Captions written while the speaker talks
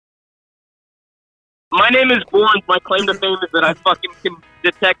My name is Bourne. My claim to fame is that I fucking can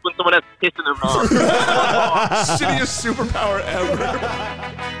detect when someone has piss in their mouth. Shittiest superpower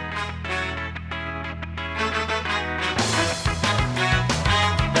ever.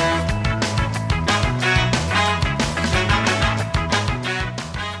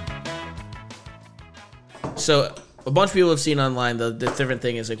 So a bunch of people have seen online the different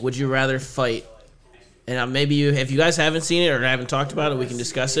thing is like, would you rather fight? And maybe if you guys haven't seen it or haven't talked about it, we can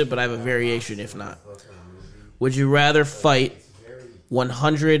discuss it. But I have a variation if not. Would you rather fight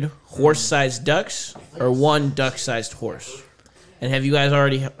 100 horse-sized ducks or one duck-sized horse? And have you guys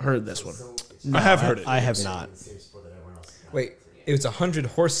already heard this one? No, I have heard it. I have not. Wait, it was 100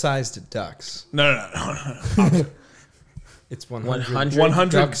 horse-sized ducks. No. It's 100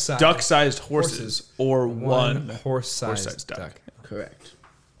 100 duck-sized duck-sized horses or one horse-sized duck. duck. Correct.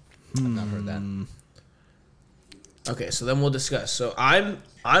 I've not heard that. Okay, so then we'll discuss. So I'm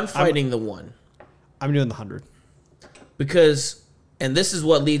fighting the one I'm doing the 100. because, and this is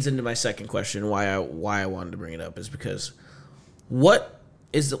what leads into my second question. Why I wanted to bring it up is because what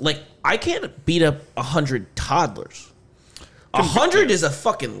is like I can't beat up 100 toddlers. 100 is a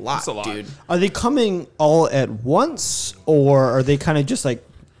fucking lot, That's a lot. dude. Are they coming all at once, or are they kind of just like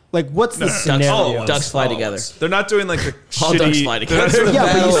what's the scenario? Ducks fly together. They're not doing like the All shitty... ducks fly they're not together. doing-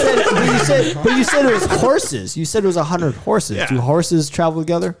 Yeah, but you said it was horses. You said it was 100 horses. Yeah. Do horses travel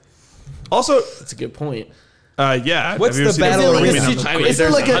together? Also, That's a good point. yeah. What's have you ever the seen a battle movie arena? on the- I mean, Is there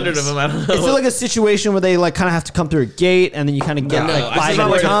there's like a- 100 of them. I don't know. Is there like a situation where they like kind of have to come through a gate and then you kind of get No, like I five think at a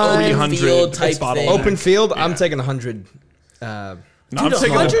like an time? open 300 field type bottle thing. Open field, I'm Yeah. taking 100. No, I'm Dude,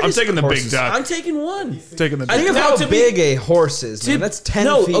 taking 100 I'm taking the big horses. duck. I'm taking one. Taking the I big think duck. Now, How to be- big a horse is, man. to- That's 10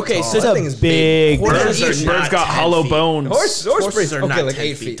 no, feet okay, tall. so that the thing is big- big. Horses Birds are birds not got 10 hollow feet. bones. Horse Horses breeds. are Okay, not like 10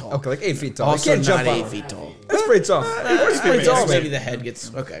 8 feet feet. tall. Okay, like 8 feet tall. Also you can't not jump 8 on feet tall. That's pretty tall. That's pretty tall, Maybe man. the head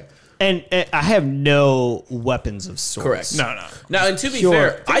gets okay. And I have no weapons of sorts. Correct. No. Now, and to be Sure.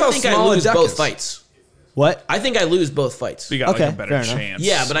 fair, Think I how think I small a lose duck both is. fights. What? I think I lose both fights. You got Okay, like a better fair enough. chance.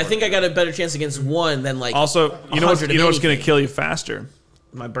 Yeah, but I think I got a better chance against one than like Also, you know what's 100 of going to anything. kill you faster?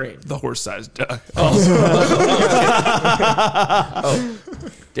 My brain. The horse-sized duck.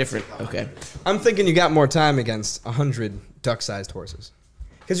 Different. Okay. I'm thinking you got more time against 100 duck-sized horses.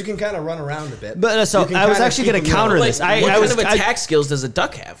 Because you can kind of run around a bit. But so You can I was kinda actually keep going to them counter low. this. What I kind was of attack skills does a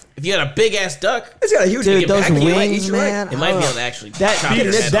duck have? If you got a big ass duck, It's got a huge dude, those pack. You might wings, eat your leg. man. it might be able to actually That chop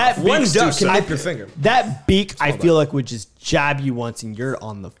your head that off. One Beaks duck do can nip suck. your finger. that beak, I feel like would just jab you once and you're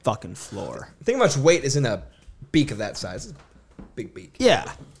on the fucking floor. Think how much weight is in a beak of that size. It's a big beak. Yeah,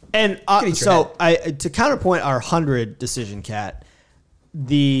 and Could eat your so to counterpoint our 100 decision, Cat.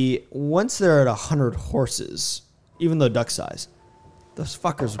 Once they're at 100 horses, even though duck size, those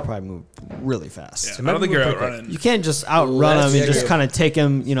fuckers will probably move really fast. Yeah, I don't think you're outrunning. You can't just outrun that's them and true. just kind of take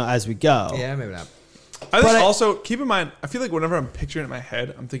them, as we go. Yeah, maybe not. I think But also, keep in mind, I feel like whenever I'm picturing it in my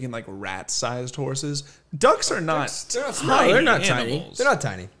head, I'm thinking like rat-sized horses. Ducks are not They're not No, they're not animals. tiny. They're not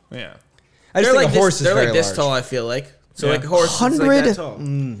tiny. Yeah. I just They're think like a horse this. is They're very like this large. tall. I feel like so. Yeah. Like a horse is like 100? that tall.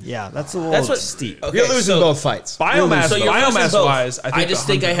 Yeah, that's a little That's what steep. Okay, You're losing so both fights. Biomass, So you're losing both. biomass-wise, I just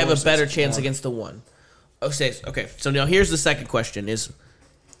think I 100 have a horses better is chance more. against the one. Okay. So now here's the second question: is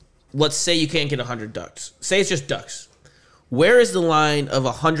let's say you can't get 100 ducks. Say it's just ducks. Where is the line of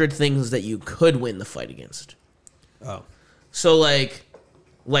 100 things that you could win the fight against? Oh. So like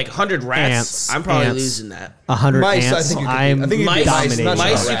 100 rats, Ants. I'm probably Ants. losing that. 100 Mice, I ants. think you could I'm beat. I think you could beat mice, dominating. not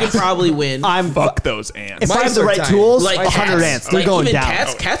Mice, you rats. could probably win. I'm Fuck those ants. If I have Mice the are right tiny. tools, Like 100 cats. ants. They're Like, going even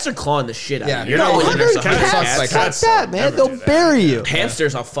down. Cats are clawing the shit out Yeah. of you. You're No, not winning 100 against 100 cats. cats. like Fuck cats. that, man. They'll bury you.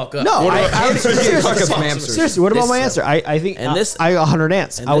 Hamsters, I'll fuck up. No, Seriously, fuck up some seriously, hamsters. seriously, what about This- my answer? I think and this- I 100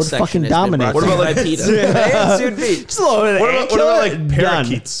 ants. And I would this section fucking has been dominate. brought to you by PETA. Ants, you'd beat. Just a little bit of What ant about killer, like done.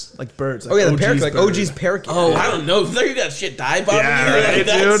 parakeets? Like birds. Oh yeah, the OG's parakeet, like birds. OG's parakeet. Oh, I don't know. You got shit die bombing Yeah, you. right,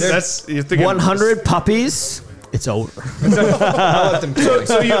 Like, dude. That's you're thinking 100 puppies. It's over. I'll let them kill me.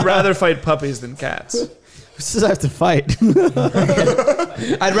 So you'd rather fight puppies than cats? Who says I have to fight?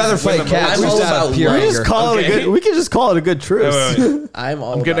 I'd rather fight cats. I'm all just out of about pure love. We just anger. call it a Okay. good. We can just call it a good truce. Wait. I'm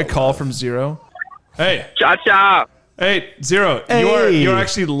all I'm getting a about call love. from Zero. Hey, Cha-cha. Zero. Hey. You're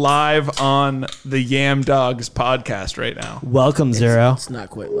actually live on the Yam Dogs podcast right now. Welcome, Zero. It's not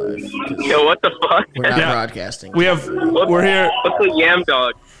quite live. Yo, what the fuck? We're not Yeah. broadcasting. We're here, What's a yam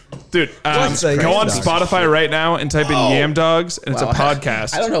dog? dude. What's a Go Yam on Dogs? Spotify right now and type in Yam Dogs, and it's a Wow.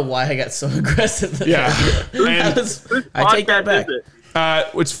 podcast. I don't know why I got so aggressive. Yeah. I And take that Podcast back. is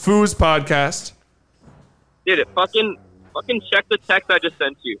it? it's Foo's podcast. Dude, fucking check the text I just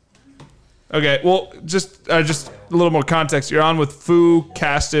sent you. Okay, well, just a little more context. You're on with Foo,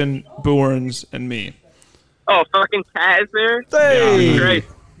 Caston, Bourns, and me. Oh, fucking Cat is there? Hey. Great.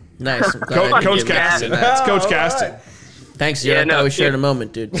 Nice. I'm glad I didn't Coach get mixed Caston. in that. That's Coach Caston. Thanks, Zero. Yeah, I no, thought we shared yeah. a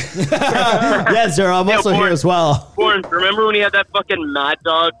moment, dude. Yeah, Zero, I'm also here Warren. as well. Warren, remember when he had that fucking Mad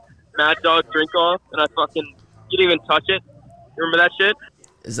Dog drink off, and you didn't even touch it? Remember that shit?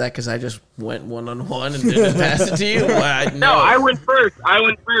 Is that because I just went one-on-one and didn't pass it to you? Why, No, I went first.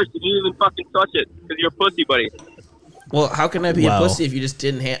 You didn't even fucking touch it because you're a pussy, buddy. Well, how can I be Wow. a pussy if you just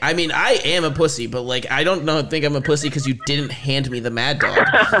didn't hand... I mean, I am a pussy, but, like, I don't think I'm a pussy because you didn't hand me the Mad Dog.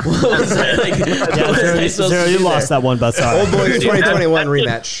 What was that? Like, what was I supposed Zero, to you do lost there? that one, but sorry. Old boys 2021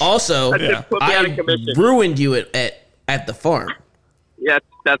 rematch. Also, That just put me out of I commission. ruined you at the farm. Yeah,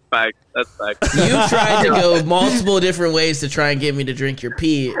 that's fact. That's fact. You tried to go multiple different ways to try and get me to drink your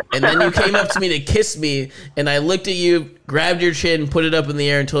pee, and then you came up to me to kiss me, and I looked at you, grabbed your chin, put it up in the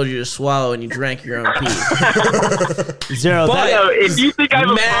air, and told you to swallow, and you drank your own pee. Zero, But- that, Yo, if you think I have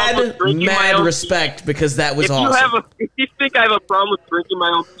a problem with drinking my Mad own respect, because that was if awesome. if you think I have a problem with drinking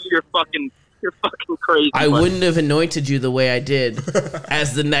my own pee, you're fucking crazy. I buddy. wouldn't have anointed you the way I did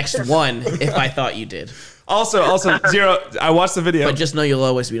as the next one if I thought you did. Also, Zero, I watched the video. But just know you'll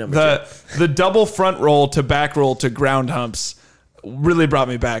always be number two. The double front roll to back roll to ground humps really brought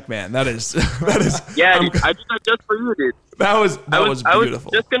me back, man. That is Yeah, dude, I did that just for you, dude. that was I was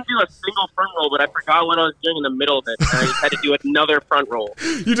beautiful. just gonna do a single front roll, but I forgot what I was doing in the middle of it, and I just had to do another front roll.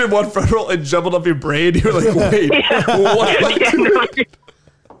 You did one front roll and jumbled up your brain. You were like, wait, what? am I Yeah, doing? no,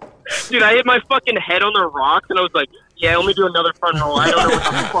 dude, I hit my fucking head on the rocks, and I was like, "Yeah, let me do another front roll. I don't know what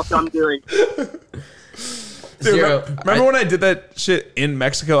the fuck I'm doing." Dude, Zero. remember when I did that shit in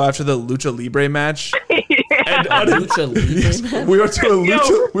Mexico after the Lucha Libre match? And Lucha Libre, man? we went to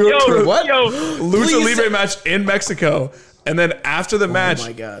a What? Lucha Please. Libre match in Mexico. And then after the match,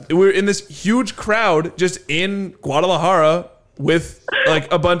 my God. we were in this huge crowd just in Guadalajara with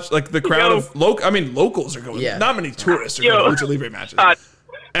like a bunch, like the crowd Yo. of locals are going. Yeah. Not many tourists are Yo. going to Lucha Libre matches.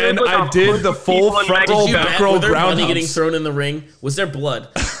 And There was like I did 100 the full people in front Mexico. roll, Did you back bet? roll, Were there ground money getting humps. thrown in the ring? Was there blood?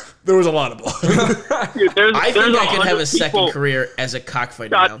 There was a lot of blood. Dude, there's I think I could have 100 a second people- career as a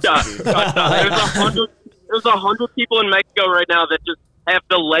cockfighter Shut up. announcer, dude. Shut up. There's 100 people in Mexico right now that just have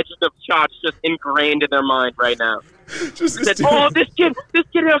the legend of Chach just ingrained in their mind right now. Just this That, dude. oh, this kid had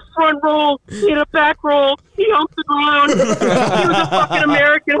a front roll, he had a back roll, he humped the ground, he was a fucking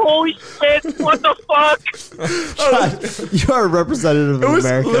American, holy shit, what the fuck? you are a representative It of was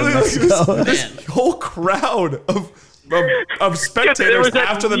America in literally like Mexico. this whole crowd of there spectators was at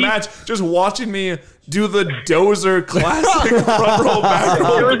after the least- match just watching me do the Dozer classic front roll, back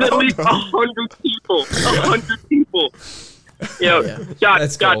roll. There was at least 100 people, 100 people. Yo, Yeah.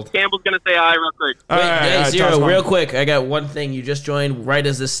 That's Josh gold. Campbell's gonna say hi real quick. All Wait, right, hey, all right, Zero, Josh, real Mom. quick. I got one thing. You just joined right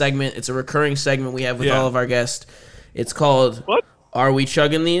as this segment. It's a recurring segment we have with Yeah. all of our guests. It's called What? Are We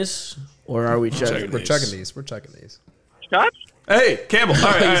Chugging These? Or Are We Chugging Chugging We're these. chugging these. We're chugging these. Josh? Hey, Campbell. All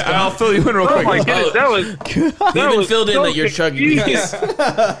right, I'll fill you in real Oh quick. my goodness, that was You've been was filled in so that you're chugging these. confusing.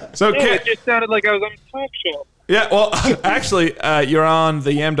 So, Yeah, it just sounded like I was on a talk show. yeah, well, actually, you're on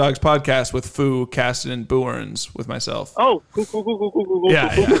the Yam Dogs podcast with Fu, Caston, and Booerns with myself. Oh, cool.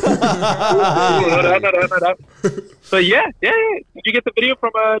 Yeah, yeah. But yeah. Did you get the video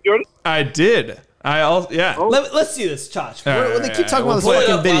from Jordan? I did. Yeah. Let's see this, Chach. All right, They all keep right, talking all about right. this Pull it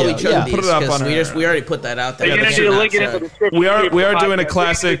fucking up while we video. chug Yeah. these, Put it up 'cause on we our- we already put that out there. You're but gonna they're do a not, link it in so- the description. We are doing a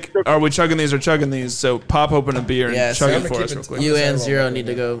classic. Are we chugging these or chugging these? So pop open a beer and Yeah, so chug I'm it gonna for keep us it real to quick. You Sorry, and well, Zero well, need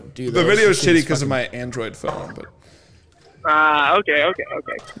to go do The those. video is shitty because of my Android phone, but Okay.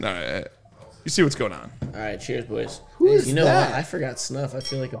 no, you see what's going on. All right, cheers, boys. is you know that? what? I forgot snuff. I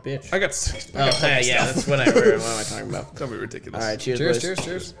feel like a bitch. I got six. Oh, yeah, that's whatever. What am I talking about? Don't be ridiculous. All right, cheers, Cheers, boys.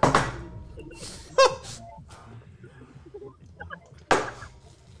 cheers.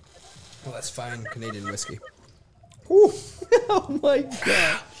 Well, that's fine Canadian whiskey. Oh my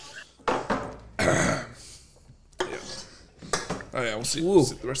god. Oh yeah, we'll see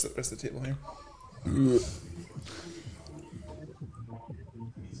the rest of the table here.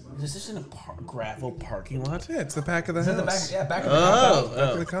 Is this in a gravel parking lot? Yeah, it's the back of the house. Back of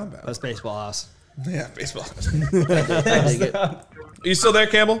Back of the compound. That's baseball house. Yeah, baseball. I dig it. Are you still there,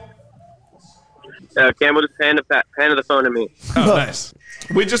 Campbell? Campbell just handed the phone to me. Oh, nice.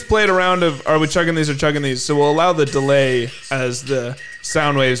 We just played a round of Are we chugging these or chugging these? So we'll allow the delay as the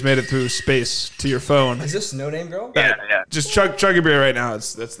sound waves made it through space to your phone. Is this No Name Girl? Yeah. Just chug your beer right now.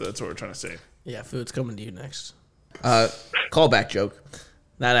 That's what we're trying to say. Yeah, food's coming to you next. Callback joke.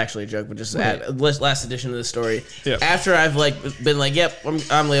 Not actually a joke, but just last edition of the story. Yeah. After I've been like, yep,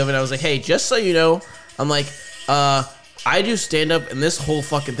 I'm Leo, and I was like, hey, just so you know, I'm like, I do stand up, and this whole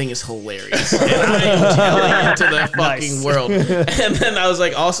fucking thing is hilarious. And I'm telling it to the fucking world. And then I was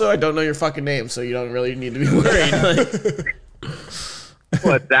like, also, I don't know your fucking name, so you don't really need to be worried. Like,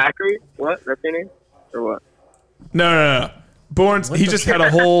 What, Zachary? What? That's your name? Or what? No. Borns, he just had a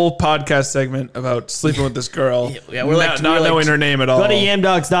whole podcast segment about sleeping with this girl. Yeah, we're like- not we're like- knowing her name at all. Go to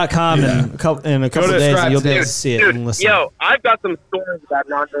yamdogs.com in a couple to of days, and you'll be subscribe able to to see it Dude, and listen. yo, I've got some stories about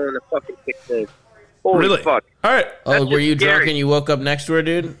not knowing a fucking chick's name. Holy Really? fuck. All right. Oh, That's were you just drunk scary. and you woke up next to her,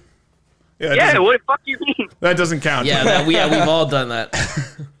 dude? Yeah, Yeah, what the fuck you mean? that doesn't count. Yeah, we've all done that.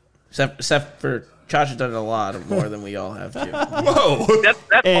 Except for Chacha done it a lot more than we all have too. Whoa. That's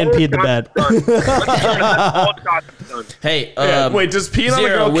And all peed the Chacha's bed. done. That's all Chacha's done. Hey, Yeah, wait, does peeing on a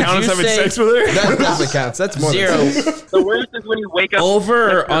Zero, girl would count as you having say- sex with her? That definitely counts. That's more Zero, than The worst is when you wake up. over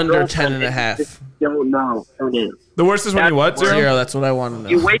next or to a under girlfriend 10 and a and half? you just don't know her name. The worst is when you what, Zero? Zero, that's what I want to know.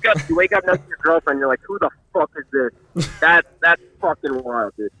 You wake up next to your girlfriend. You're like, who the fuck is this? That's fucking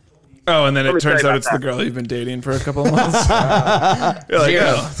wild, dude. Oh, and then Let it me tell turns you out about it's the that. girl you've been dating for a couple of months. You're like,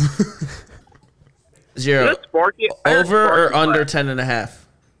 Zero. oh. Zero, Is that Sparky? I heard over or Sparky under like 10 and a half?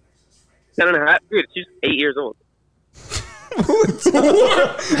 10 and a half? Dude, she's 8 years old. That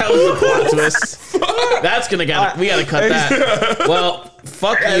was a plot twist. That's gonna we gotta cut that. Well,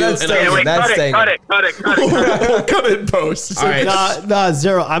 fuck you. that's And staying. Hey, wait, That's cut staying. it. Cut it in post. all right, Nah,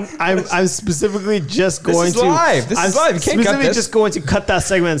 Zero. I'm specifically just going is to. live. This I'm is live. You can't cut specifically this. just going to cut that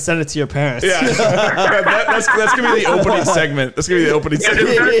segment and send it to your parents. Yeah. that's gonna be the opening segment. That's gonna be the opening Yeah, segment.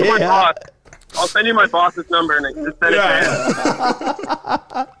 just send it to my Yeah. boss. I'll send you my boss's number and just send it to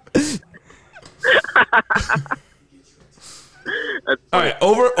him. That's All right,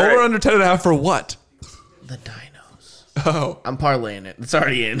 over under 10 and a half for what? the dinos. Oh, I'm parlaying it. It's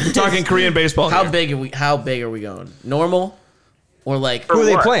already in. talking Korean baseball. How here. big are we? How big are we going? Normal, or like? For Who are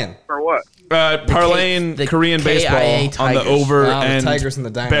they what? playing? For what? Parlaying the Korean KIA baseball on the Tigers. over The and Tigers and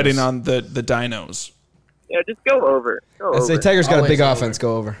the Dinos. betting on the dinos. Yeah, just go over. Go I say over. Tigers got a Always big over. offense.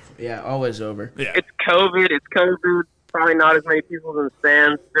 Go over. Yeah, always over. Yeah. It's COVID. Probably not as many people in the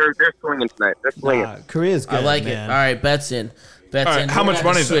stands. They're swinging tonight. They're swinging. Korea's good. I like man. it. All right, bets in. Bets All right, in. how We're much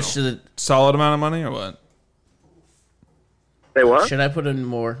gonna money, Switch though? to the. Solid amount of money or what? Say what? Should I put in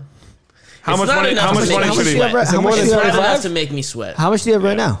more? How It's much not money? enough How to much make money me should he sweat. bet? How much more do than you It's have? not 35? enough to make me sweat. How much do you have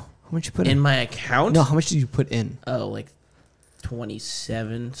right now? How much you put In in? my account? No, how much did you put in? Oh, like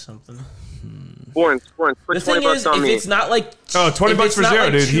 27 something. Sports. Put The 20 thing bucks is, on if me. it's not like Oh, 20 if bucks it's for not Zero,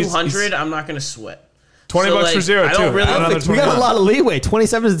 like dude. He's 200, I'm not gonna sweat. 20 So, bucks like, for Zero, I don't too. really Add another think- We got a 20. lot of leeway.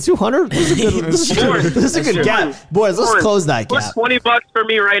 27 to 200. This is a good, this is a good, this is a good gap. Boys, let's Sports. close that Put gap. 20 bucks for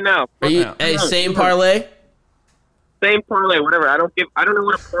me right now. Are you, Yeah. hey, same parlay? Same parlay, whatever. I don't know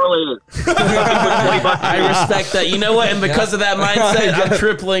what a parlay is. Put 20 bucks I respect that. You know what? And because of that mindset, I'm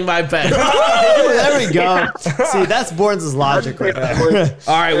tripling my bet. There we go. See, that's Borns' logic right there.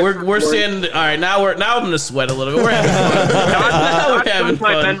 All right, we're standing. All right, now I'm gonna sweat a little bit. We're having fun. Now we're having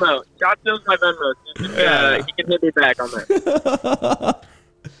my fun. Venmo. Josh knows my Venmo. So he can hit me back on that.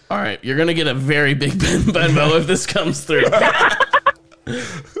 All right, you're gonna get a very big Venmo if this comes through.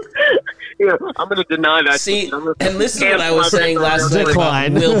 Yeah, I'm gonna deny that. See, I'm gonna and this is what cancel I was my saying Venmo. last night about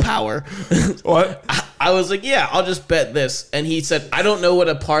Decline. willpower. What? I was like, yeah, I'll just bet this. And he said, I don't know what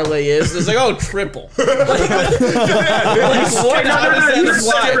a parlay is. It's like, oh, triple. Like, what? How does that Skip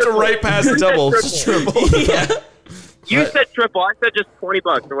apply? to right past doubles. Triple. Yeah. You said triple. I said just 20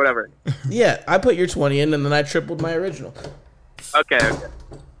 bucks or whatever. Yeah, I put your 20 in, and then I tripled my original. Okay.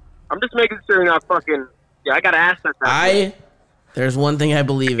 I'm just making sure you're not fucking. Yeah, I gotta ask that. There's one thing I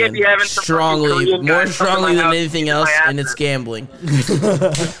believe Can't in be having some fucking strongly, Korean more guy come to strongly my than house anything and else, kick my and ass it's in. gambling.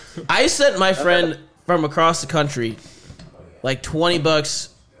 I sent my friend from across the country like $20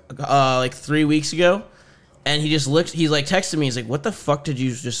 like 3 weeks ago, and he just looked. He's like texted me. He's like, "What the fuck did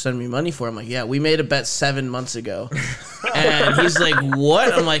you just send me money for?" I'm like, "Yeah, we made a bet 7 months ago." And he's like,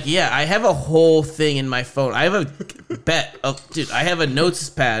 "What?" I'm like, "Yeah, I have a whole thing in my phone. I have a bet. Dude, I have a notes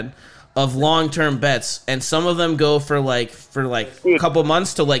pad of long-term bets, and some of them go for like a couple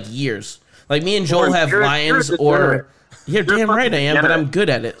months to like years. Like me and Joel Born, have you're Lions a or degenerate. you're damn right I am, but I'm degenerate. good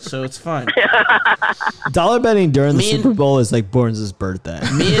at it, so it's fine. Dollar betting during the Me and- Super Bowl is like Borns' birthday.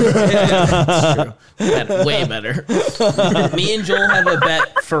 Me and it's true. Way better. Me and Joel have a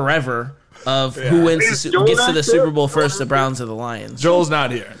bet forever of who wins Is Joel gets to not the here? Super Bowl first, the Browns or the Lions. Joel's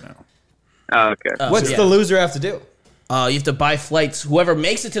not here. No. Oh, okay. What's yeah. the loser have to do? You have to buy flights. Whoever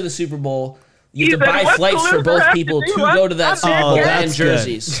makes it to the Super Bowl, you have to Ethan, buy what's flights the for loser both have to people do? to go to that Super Oh, Bowl and that's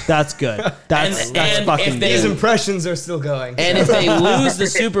jerseys. good. That's good. That's And fucking if they- These good. impressions are still going. And if they lose the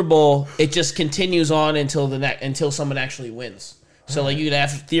Super Bowl, it just continues on until someone actually wins. So like you'd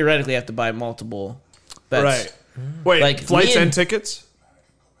theoretically have to buy multiple bets. Right. Wait, Like, flights me and and- tickets?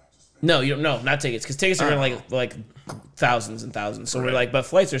 No, you don't. No, not tickets, because tickets are gonna like thousands and thousands. So we're like, but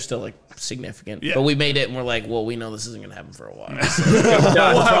flights are still like significant. Yeah. But we made it, and we're like, well, we know this isn't gonna happen for a while. So we'll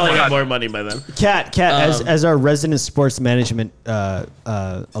probably have more money by then. Kat, as our resident sports management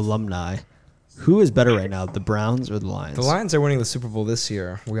alumni, who is better right now, the Browns or the Lions? The Lions are winning the Super Bowl this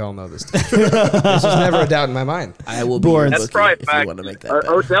year. We all know this. This was never a doubt in my mind. I will be Born. your That's bookie probably if fact. you want to make that bet.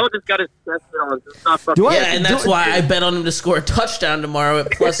 Odell just got his chest on. It's not fucking. Do I- Yeah, and that's why I bet on him to score a touchdown tomorrow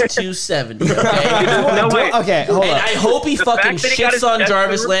at plus 270. Okay. No way. Okay, hold And on. I hope he fucking fact that he got shits his on chest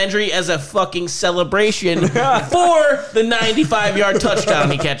Jarvis on- Landry as a fucking celebration for the 95-yard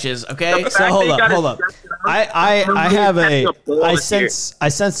touchdown he catches. Okay. The So fact hold that he up, got hold his up. chest on, I have a I sense.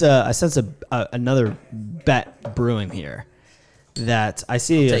 sense another bet brewing here that I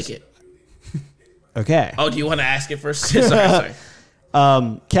see. Take it. Okay. Oh, do you want to ask it first? sorry.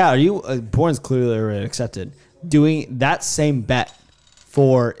 Kat, are you Bourne's clearly already accepted doing that same bet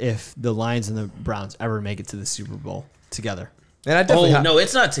for if the Lions and the Browns ever make it to the Super Bowl together? And I definitely Oh no,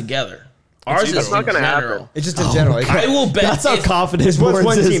 it's not together. Ours is not in gonna happen. general. It's just in general. I will bet That's how if, confident Once Bourne's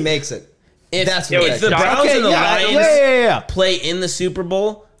one is. team makes it. if, That's if what the I- Browns Okay, and the yeah, Lions yeah. play in the Super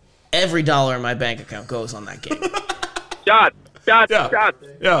Bowl, every dollar in my bank account goes on that game. Shots.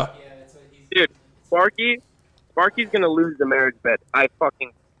 Yeah. Dude, Sparky's gonna lose the marriage bet. I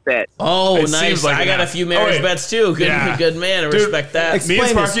fucking bet. Oh, It nice. seems like I it got a now. few marriage wait. bets too. Good, Yeah. good man. I Dude, respect that.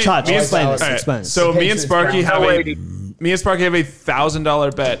 Explain this, Chach, me and explain Sparky, this, all right, explain this. so me and Sparky have way, a dude. me and Sparky have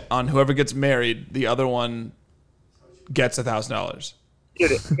 $1,000 bet on whoever gets married. The other one gets $1,000.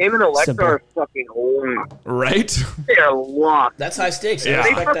 Dude, him and Alexa Simple. are fucking locked. Right? They are locked. That's high stakes. Yeah. I They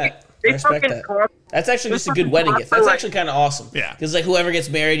respect fucking- that. I They respect fucking that. cost. That's actually just a fucking good wedding gift. That's like- actually kind of awesome. Yeah. Because like whoever gets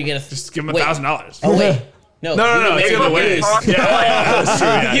married, you get a Just give him wait. $1,000. Oh wait, no, No, it's you in the fucking wedding. cost- Yeah, that's true.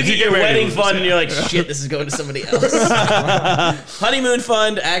 Yeah. You If get your married, wedding it's fund, just- and you're like, shit, this is going to somebody else. Honeymoon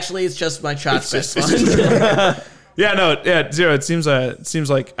fund. Actually, it's just my Chot's best fund. Yeah, no, yeah, Zero. It seems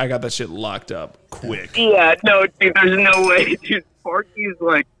like I got that shit locked up quick. Yeah, no, dude, there's no way. Dude, Sparky's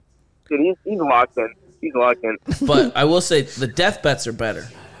like, dude, he's locked in. He's locked in. But I will say the death bets are better.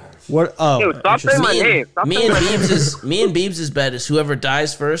 What? Oh, Dude, stop saying my name. Stop Me saying and my name. Beebs' bet is whoever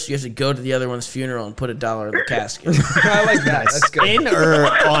dies first, you have to go to the other one's funeral and put $1 in the casket. I like that. That's good. in or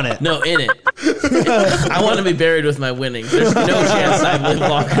on it? No, in it. I want to be buried with my winnings. There's no chance I live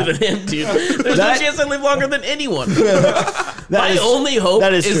longer than him, dude. There's That- no chance I live longer than anyone. That My is- only hope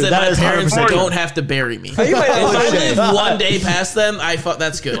that is is true. that That my is parents 100% don't have to bury me. You might If I outlive Shay. live one day past them,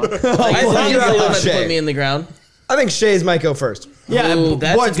 that's good. Like, think as long as you they don't outlive have to Shay. put me in the ground. I think Shay's might go first. Yeah, Ooh,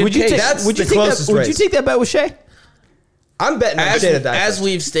 that's Bournes, a good would you case. take? That's Would you the take that? closest Would you race. take that bet with Shay? I'm betting on As, Shay to die as first.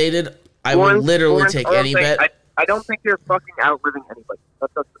 we've stated, I would Lawrence, literally Lawrence, take I don't any think- bet. I don't think you're fucking outliving anybody.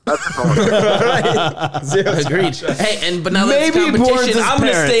 That's all. Zero Agreed. shot. Hey, but now that it's Maybe competition, Bournes' I'm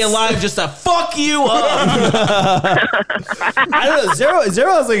gonna stay parents. alive just to fuck you up. I don't know.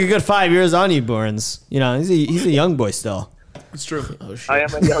 Zero is like a good 5 years on you, Bournes. You know, he's a young boy still. It's true. Oh shit! I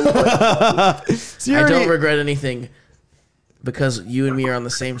am a young boy. So you I don't already- regret anything because you and me are on the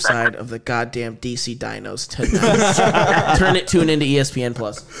same side of the goddamn DC Dinos tonight. Tune into ESPN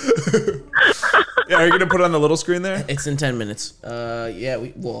Plus. Yeah, are you gonna put it on the little screen there? It's in 10 minutes. Yeah. We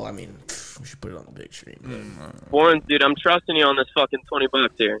should put it on the big screen. Warren, dude, I'm trusting you on this fucking $20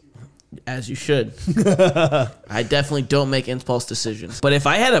 here. As you should. I definitely don't make impulse decisions. But if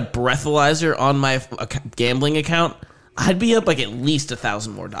I had a breathalyzer on my gambling account, I'd be up like at least $1,000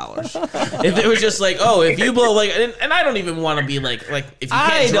 more. If it was just like, oh, if you blow like, and I don't even want to be like if you I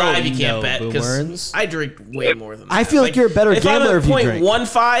can't drive, don't you can't know, bet Boomerns. because I drink way more than that. I feel like you're a better gambler if you I'm drink. at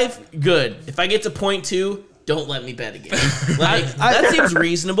 0.15, good. If I get to 0.2, don't let me bet again. Like that seems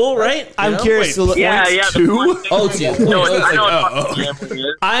reasonable, right? You I'm know? curious to look. Yeah, yeah. the two? point thing- Oh, two. No, Oh, I know like, what fucking gambling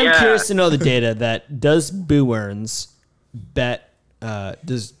is. I'm Yeah. curious to know the data that does Boo Earns bet.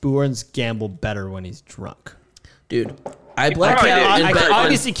 Does Boo Earns gamble better when he's drunk? Dude, I blacked probably out did. and I bet on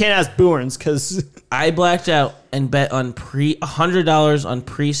obviously can't ask Boo Earns because I blacked out and bet on $100 on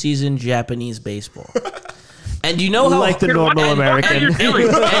preseason Japanese baseball. And you know how like the Dude, what normal the fuck are you American. doing?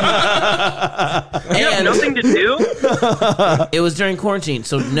 You have and nothing to do? it was during quarantine,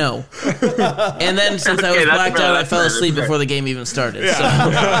 so no. And then since I was Okay, that's blacked fair, out, I that's fell fair, asleep that's before the game even started. So,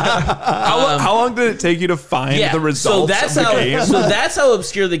 How long did it take you to find yeah. the results so that's of the how game? so that's how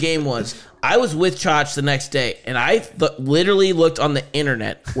obscure the game was. I was with Chach the next day, and I literally looked on the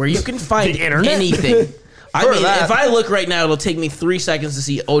internet where you can find anything. I mean, that. if I look right now, it'll take me 3 seconds to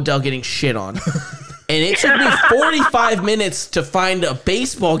see Odell getting shit on. and it took me 45 minutes to find a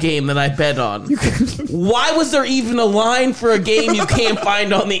baseball game that I bet on. Why was there even a line for a game you can't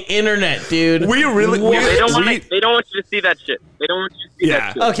find on the internet, dude? We really, They don't want you to see that shit. They don't want you to see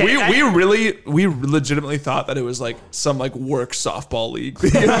that shit. Okay, we legitimately thought that it was like some like work softball league.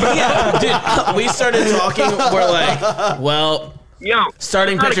 Yeah, dude, we started talking. We're like, well, Yo,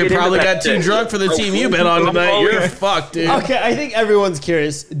 starting I'm trying to pitcher get into probably that got too shit. drunk for the team you bet on tonight. You're fucked, dude. Okay, I think everyone's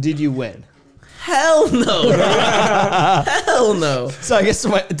curious. Did you win? Hell no. Hell no. So I guess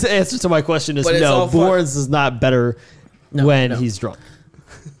to answer to my question is But it's no. all fun. Bournes is not better when he's drunk.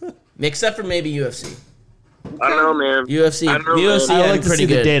 Except for maybe UFC. I don't know, man. UFC, I don't know, UFC, man. I'd I'm like to pretty see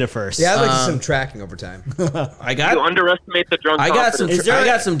good. the data first. Yeah, I'd like to see some tracking over time. I got. You underestimate the drunk I got some. confidence. I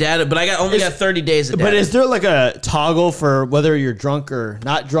got some data, but I only got 30 days of data. But is there like a toggle for whether you're drunk or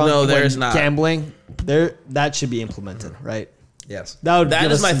not drunk? No, when there's not. Gambling, that should be implemented, right? Yes. That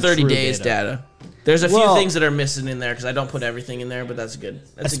that is us my some 30 true days data. There's a few Well- things that are missing in there because I don't put everything in there, but that's good.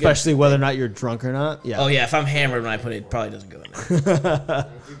 That's Especially whether or not you're drunk or not. Yeah. Oh yeah, if I'm hammered when I put it, it probably doesn't go in there.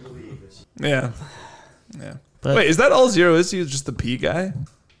 Yeah. Yeah. But- Wait, is that all Zero is? He's just the P guy?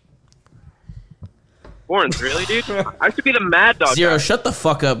 Bournes, really, dude? I should be the mad dog. Zero, guy. shut the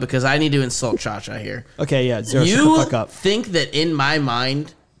fuck up because I need to insult Cha-Cha here. Okay. Yeah. Zero. Shut You the fuck up. think that in my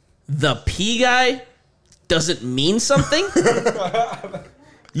mind, the P guy doesn't mean something?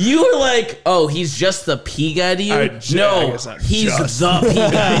 You were like, oh, he's just the P guy to you? I No, guess I'm he's just. the P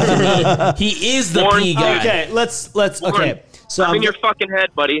guy to me. He is the Born P guy. Okay. Let's. Okay. So I'm in your fucking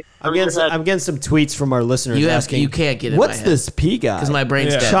head, buddy. I'm getting getting some tweets from our listeners asking. You can't get in What's my head. this P guy? Because my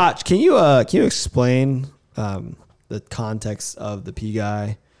brain's Yeah. dead. Chach, can you explain the context of the P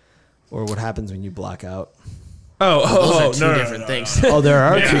guy, or what happens when you black out? Those are two no, different no. things. Oh, there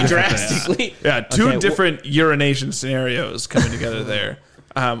are two different things. Drastically. Yeah, two Okay, different urination scenarios coming together there.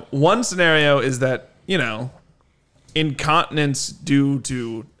 One scenario is that, incontinence due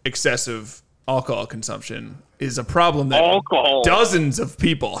to excessive alcohol consumption is a problem that Alcohol. dozens of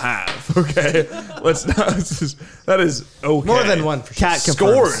people have. Okay, that is okay. More than one for sure. Cat Scores.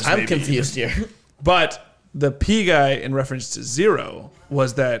 confirms. I'm maybe. confused here. But the P guy in reference to Zero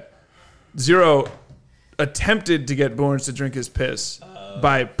was that Zero attempted to get Bournes to drink his piss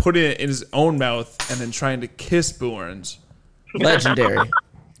by putting it in his own mouth and then trying to kiss Bournes, Legendary.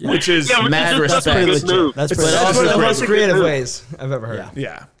 which is Yeah, Mad which is just a respect. good move. That's It's pretty also That's one of the great. most creative ways I've ever heard.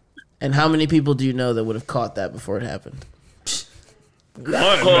 yeah. And how many people do you know that would have caught that before it happened?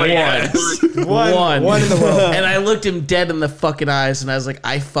 Oh, yeah. One in the world. And I looked him dead in the fucking eyes, and I was like,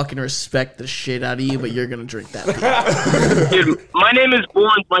 I fucking respect the shit out of you, but you're gonna drink that. Dude, my name is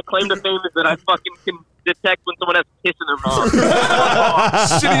Bournes. My claim to fame is that I fucking can detect when someone has piss in their mouth.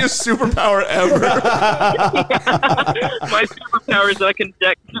 Shittiest superpower ever. My superpower is that I can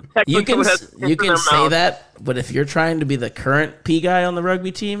detect You when can someone has piss in you their can say mouth. that, but if you're trying to be the current P guy on the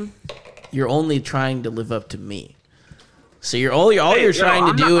rugby team, you're only trying to live up to me. So all you're trying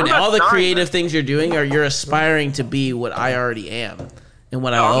I'm to do not- and I'm not all the denying creative that. things you're doing are you're aspiring to be what I already am and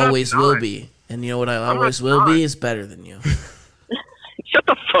what I I'm not always will denying. be. And you know what I not always will be denying. is better than you. Shut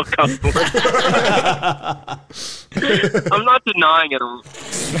the fuck up, Bournes. I'm not denying it.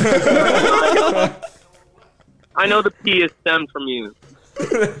 I know the P is stemmed from you,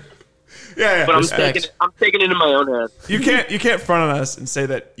 Yeah, but I'm Respect. taking it into my own head. you can't front on us and say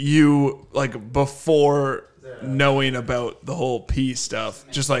that you like before knowing about the whole pee stuff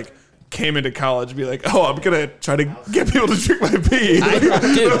just like came into college and be like, oh, I'm gonna try to get people to drink my pee.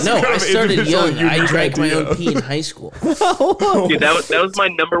 Dude, no, kind I of started individual young. I unique drank my idea. own pee in high school. Dude, that was my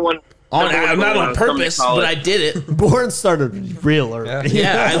number one. number one I'm not goal when on I was coming to purpose, college. but I did it. Bourne started real early.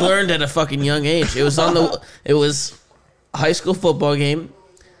 Yeah, I learned at a fucking young age. It was a high school football game.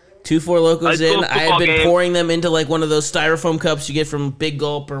 2 4 Locos High school in. I had football been game. pouring them into like one of those styrofoam cups you get from Big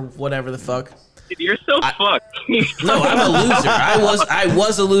Gulp or whatever the fuck. Dude, you're so fucked. No, I'm a loser. I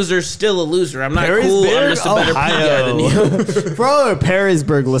was a loser, still a loser. I'm not cool. I'm just a better P guy than you. For all our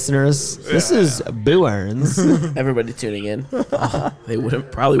Perrysburg listeners, this is Bournes. Everybody tuning in. Oh, they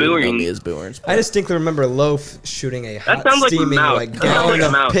probably wouldn't know me as Bournes. I distinctly remember Loaf shooting a hot, sounds like a steaming mouth. like That sounds gallon like a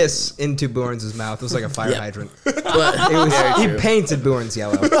of mouth. piss into Bournes' mouth. It was like a fire Yeah. hydrant. But It was, he painted Bournes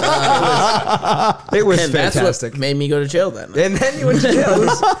yellow. It was and that's fantastic. what made me go to jail that night. And then you went to jail.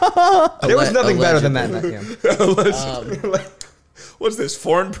 There was nothing better than that. Allegedly. What's this,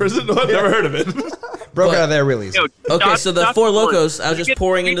 foreign prison? I've never heard of it. Broke But- out of there real easy. Yo, Okay, stop- so the stop 4 recording. Locos, I was just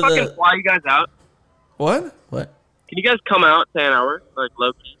pouring Can into you fucking the. fly you guys out? What? What? Can you guys come out to Ann Arbor, like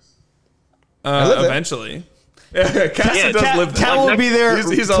Loki? live there. Eventually. Yeah, Cassie Yeah, does Cat- live there. Cat will be there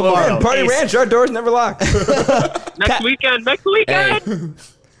He's all over. tomorrow. Party Ace. Ranch, our doors never locked. Next weekend. Next weekend.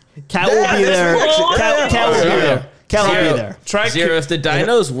 Cat will be there. Cat will be there. Cat will be there. Try Zero, if the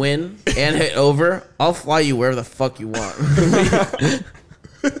Dinos win and hit over, I'll fly you wherever the fuck you want.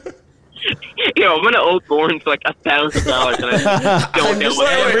 Yo, I'm gonna owe Gorns like $1,000, and I don't know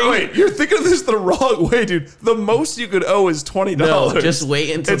what. Wait, you're thinking of this the wrong way, dude. The most you could owe is $20. No, just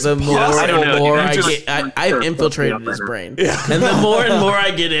wait until It's the more possible. I don't know, and more dude. I Just- get. I've infiltrated his brain. And the more and more I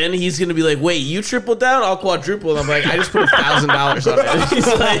get in, he's going to be like, wait, you triple down? I'll quadruple. And I'm like, I just put $1,000 on it.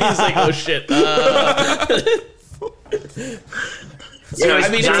 He's like, oh, shit.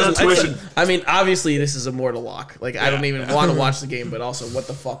 I mean, obviously, this is a mortal lock. Like, I don't even want to watch the game, but also, what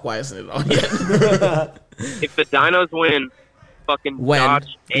the fuck? Why isn't it on yet? If the Dinos win, fucking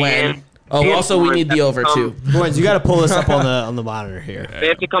Dodge and Also, we need the over, too. Boys, you got to pull this up on the monitor here. They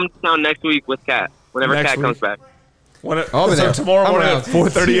have to come to town next week with Cat. Whenever Next Cat week? comes back. I'll be there. Tomorrow I'm morning around. at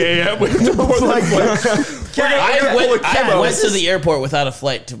 4:30 a.m. We have to board the flight. I went to the airport without a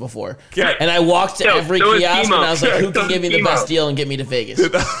flight before. Yeah. And I walked to No, every so is kiosk Chemo. and I was like, who can So give me is the best Chemo. deal and get me to Vegas?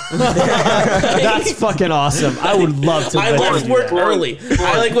 That's fucking awesome. I would love to. I let left you do work that. early.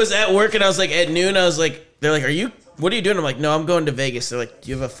 I was at work and I was like at noon. I was like, they're like, what are you doing? I'm like, no, I'm going to Vegas. They're like, do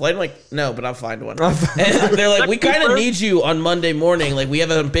you have a flight? I'm like, no, but I'll find one. And they're like, we kind of need you on Monday morning. Like, we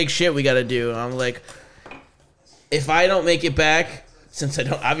have some big shit we got to do. And I'm like, if I don't make it back, since I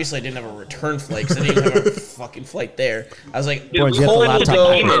didn't have a return flight because I didn't even have a fucking flight there. I was like, Dude, Boys, you have Cole the will laptop go.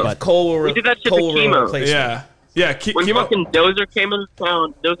 back, If but- Cole will We did that shit to Cole will Chemo. replace me. Yeah. When fucking Dozer came into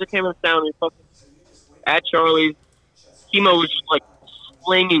town, we fucking at Charlie's. Chemo was just like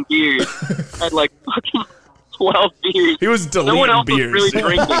slinging beers. Had like fucking 12 beers. He was No one deleting else beers. was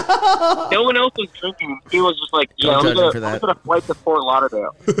really drinking. No one else was drinking. He was just like, yeah, Don't I'm judge him for that. gonna flight to Fort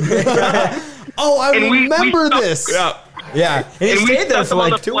Lauderdale. Oh, I And we remember stuck- this. Yeah. Yeah, and he And we stayed there stuck for him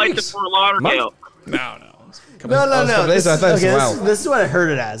on like the 2 flight weeks. to Fort Lauderdale. No. No. This, I thought it was wild. This is what I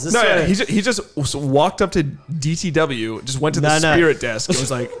heard it as. This No, is what yeah, I- he just walked up to DTW, just went to the No. Spirit desk, and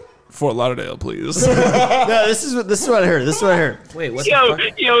was like, Fort Lauderdale, please. no, this is what I heard. This is what I heard. Wait, what the Yo,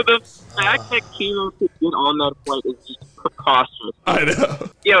 fuck? the fact that Chemo could get on that flight is just preposterous. I know.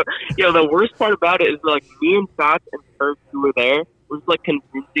 Yo, the worst part about it is like me and Scott and Kirk who were there was like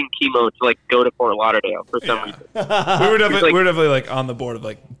convincing Chemo to like go to Fort Lauderdale for some reason. We were definitely like on the board of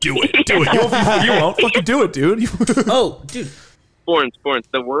like, do it. You won't fucking do it, dude. Oh, dude. Sporns.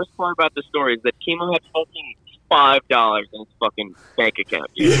 The worst part about the story is that Chemo had fucking $5 in his fucking bank account.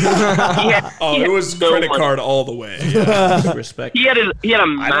 Dude. It was no credit money. card all the way. Yeah. Respect. He had a I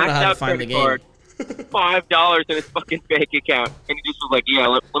don't know maxed how to out find the credit game. card, $5 in his fucking bank account, and he just was like, "Yeah,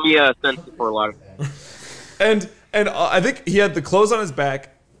 let me send it for a lot of." And I think he had the clothes on his back.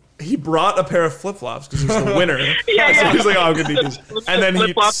 He brought a pair of flip flops because he was the winner. Yeah. So he was like, "Oh, I'm gonna need these." And then he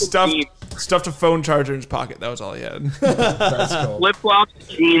Flip-flops and jeans. stuffed a phone charger in his pocket. That was all he had. That's cool. Flip flops,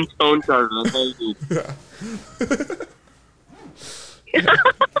 jeans, phone charger. That's all you need.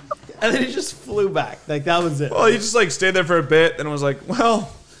 And then he just flew back. Like that was it. Well, he just like stayed there for a bit, and was like, "Well,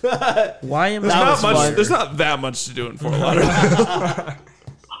 Why am there's I? not much. fun. There's not that much to do in Fort Lauderdale."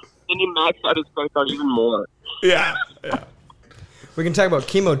 Then he maxed out his credit card even more. yeah. We can talk about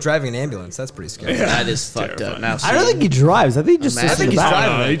Chemo driving an ambulance. That's pretty scary. That is fucked up. Now, I don't think he drives. I think he just Imagine- sits in I the think he's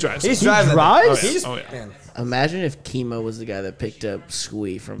back. No, he drives. He's He driving. drives? He's, Oh, yeah. man. Imagine if Chemo was the guy that picked up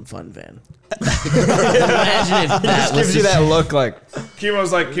Squee from Fun Van. Imagine if that was Gives you that look like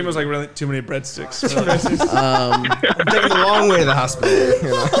Chemo's like really too many breadsticks. I'm taking the long way to the hospital. You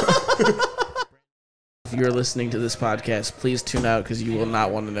know? If you're listening to this podcast, please tune out because you will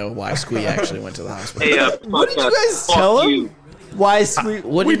not want to know why Squee actually went to the hospital. Hey, What did you guys fuck tell him? you. Why sweet?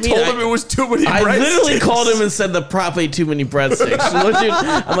 What do we you mean? told him it was too many breadsticks. I literally called him and said the prop ate too many breadsticks.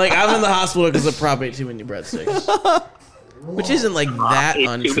 I'm like, I'm in the hospital because the prop ate too many breadsticks. Which isn't like that Ate too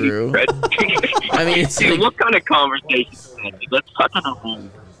many untrue. bread. I mean, it's Dude, like, what kind of conversation is that? Dude? That's fucking a rule.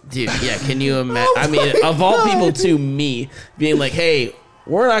 dude, yeah, can you imagine? I mean, of all people to me, being like, hey,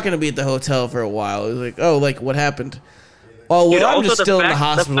 we're not going to be at the hotel for a while. It was like, oh, like, what happened? Oh, well, Dude, I'm also just the still in the fact- the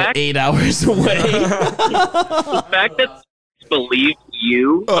hospital fact- 8 hours away. The fact that believed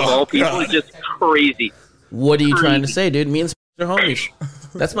you of all people God. is just crazy. What are you trying to say, dude? Me and Spencer are homies.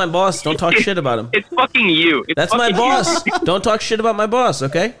 That's my boss. Don't talk shit about him. It's fucking you. It's That's my fucking boss. you. Don't talk shit about my boss,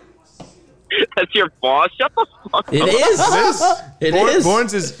 okay? That's your boss. Shut the fuck It up. is. It is.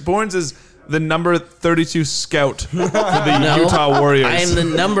 Borns is the number 32 scout for the Utah Warriors. I am the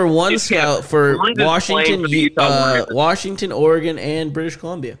number one Yeah, scout for Barnes is Washington, playing for the Utah Warriors. Washington, Oregon, and British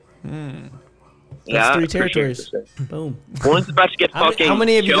Columbia. Yeah, three I appreciate territories. this. Boom. Bourne's about to get fucking. How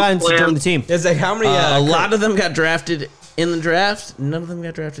many have you gotten to join the team? It's like how many? A lot of them got drafted in the draft, none of them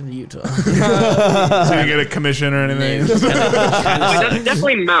got drafted to Utah. So you get a commission or anything. Wait, that's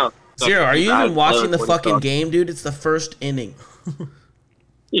definitely mouth. Zero, are you even watching the What fucking fuck? game, dude? It's the first inning.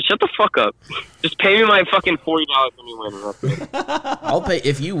 Dude, shut the fuck up. Just pay me my fucking $40 when you win. That's it. I'll pay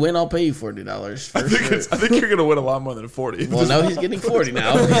if you win. I'll pay you $40 for sure. I think you're gonna win a lot more than 40. Well, no, he's getting 40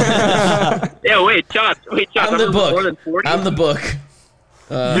 now. Yeah, wait, Josh. I'm the More than book. 40? I'm the book.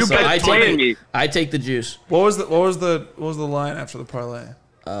 You So bet I playing take me. I take the juice. What was the line after the parlay?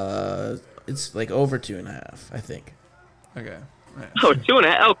 It's like over 2.5, I think. Okay. Right. Oh,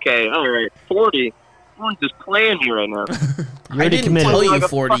 2.5. Okay, all right. 40. Someone's just playing me right now. I already didn't committed. tell you Like a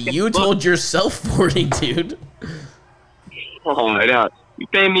 40. fucking You book. told yourself 40, dude. Oh, yeah. You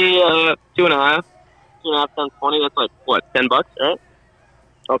pay me 2.5. 2.5 times 20. That's like what? $10, right?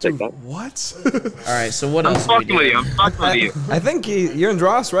 I'll take that. What? All right, so what I'm else? are we fucking with you. doing? I'm fucking with you. I think you're in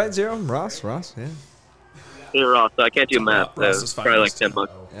Ross, right? Zero? Ross, yeah. You're Ross, so I can't do math. So Ross is it's fine. probably like $10.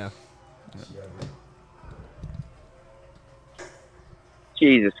 Yeah.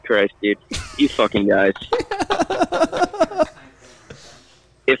 Jesus Christ, dude. You fucking guys.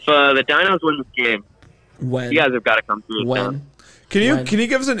 If the Dinos win this game, When? you guys have got to come through. When? Can you When?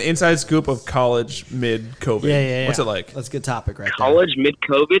 give us an inside scoop of college mid COVID? Yeah. What's it like? That's a good topic right College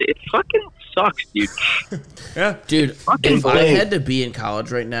mid-COVID, it fucking sucks, dude. Yeah. Dude, Fucking if I blade. had to be in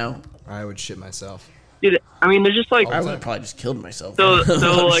college right now, I would shit myself. Dude, I mean, they're just like I would have probably just killed myself. so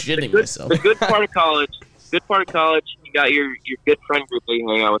I'm like shitting the myself. good part of college. Good part of college, you got your good friend group that you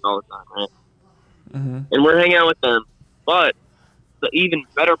hang out with all the time, right? Mm-hmm. And we're hanging out with them. But the even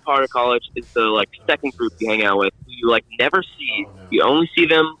better part of college is the like second group you hang out with, who you like never see. You only see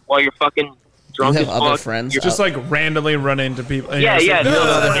them while you're fucking drunk have as other fuck. friends? You're Just like randomly run into people. and Yeah, you're yeah. just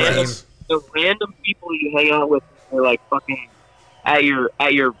like, No, "Ugh." the random people you hang out with are like fucking at your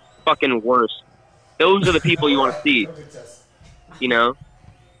fucking worst. Those are the people you want to see. You know,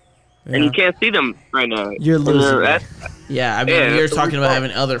 and you can't see them right now. You're And, losing. that's Yeah, I mean, Yeah, you're that's what talking we about call-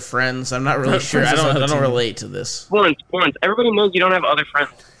 having other friends. I'm not really Friends sure. I is don't other team. relate to this. Florence. Everybody knows you don't have other friends.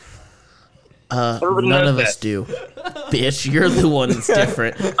 Everybody None knows of us that. do. Bitch, you're the one that's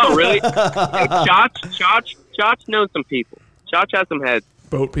different. Oh, really? Chotch knows some people. Chotch has some heads.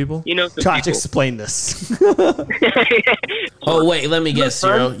 Boat people. You know some Chach, people. explain this. Oh, wait, let me guess,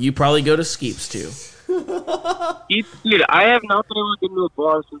 Look, Zero. You probably go to Skeeps, too. Dude, I have not been able to get into a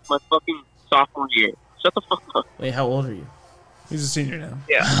bar since my fucking sophomore year. Shut the fuck up. Wait, how old are you? He's a senior now.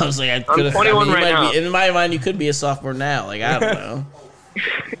 Yeah. I was like, I could have. 21 you right might now. Be, in my mind, you could be a sophomore now. Like, I don't know.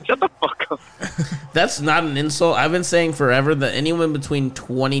 Shut the fuck up. That's not an insult. I've been saying forever that anyone between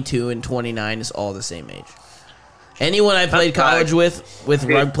 22 and 29 is all the same age. Anyone I played college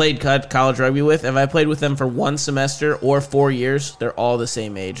played college rugby with, if I played with them for 1 semester or 4 years, they're all the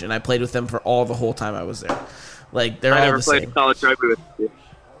same age, and I played with them for all the whole time I was there. Like they're I all never the played same. college rugby with you.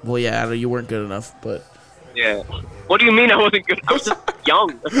 Well, yeah, I know you weren't good enough, but Yeah. What do you mean I wasn't good? I was just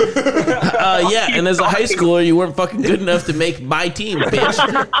young. yeah. And as a high schooler, you weren't fucking good enough to make my team, bitch.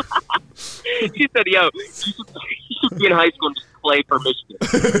 She said, yo, you should be in high school and just play for Michigan.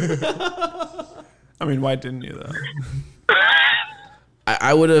 I mean, why didn't you though?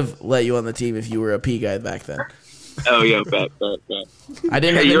 I would have let you on the team if you were a P guy back then. Oh, yeah, bet. I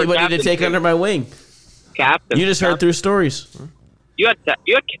didn't have You're a anybody to captain, take too. under my wing. Captain. You just heard through stories. You had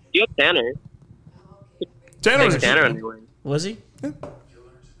Tanner. Tanner was Take Tanner on your wing. Was he?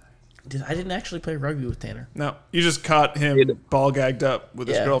 I didn't actually play rugby with Tanner. No, you just caught him Dude. ball gagged up with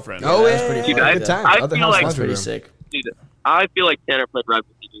his Yeah. girlfriend. Oh, that was yeah. pretty Dude, fun. I- Good time. I Other feel house like- laundry Pretty room. sick. Dude, I feel like Tanner played rugby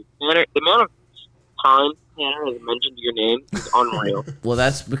with you. Tanner, the amount of time Tanner has mentioned your name is unreal. Well,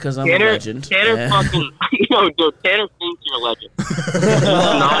 that's because I'm a Tanner, legend. Tanner Yeah. fucking, dude, Tanner thinks you're a legend.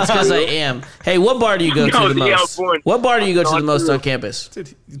 Well, that's because I am. Hey, what bar do you go No, to the yeah, most? born. What bar do you go to Not the most true. on campus?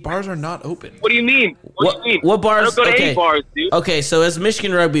 Dude, bars are not open. What do you mean? What do you mean? What bars? I don't go to Okay. any bars, dude. Okay, so as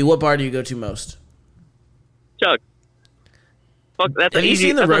Michigan rugby, what bar do you go to most? Chuck. Fuck, that's Have you easy.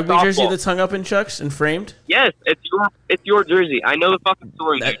 seen the that's rugby a jersey softball. that's hung up in Chucks and framed? Yes, it's your jersey. I know the fucking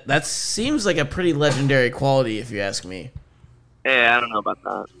story. dude. That seems like a pretty legendary quality, if you ask me. Yeah, I don't know about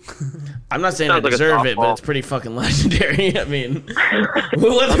that. I'm not saying I Sounds like a deserve it, but softball. it's pretty fucking legendary. I mean,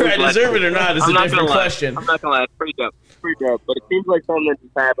 whether I deserve it or not is I'm a not different gonna lie. question. I'm not gonna lie. It's pretty dope. It's pretty dope. But it seems like something that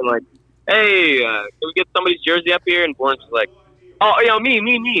just happened. Like, hey, can we get somebody's jersey up here? And Bourne's just like, oh, yo, me.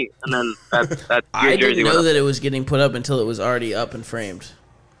 And then that's your I jersey didn't went know up. that it was getting put up until it was already up and framed.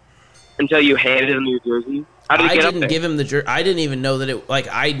 Until you handed him your jersey. How did it I get up didn't there? give him the jersey. I didn't even know that it. Like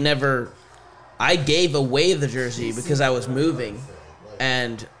I gave away the jersey because I was moving,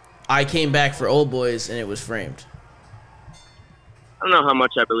 and I came back for Old Boys and it was framed. I don't know how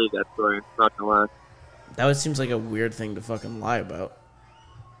much I believe that story. I'm not gonna lie. That seems like a weird thing to fucking lie about.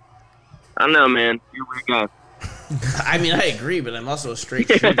 I don't know, man. You're a weird guy. I mean, I agree, but I'm also a straight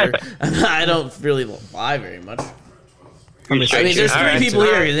shooter. I don't really lie very much. I mean, there's three people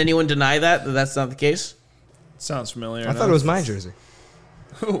here. Does anyone deny that that's not the case? Sounds familiar. I thought it was my jersey.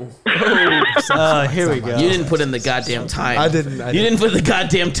 Here we go. You didn't put in the goddamn time. I didn't. You didn't put the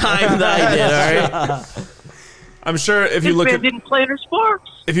goddamn time that I did. All right. I'm sure if you This look man at didn't play under Sparks.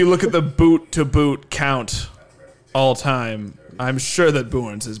 if you look at the boot to boot count all time, I'm sure that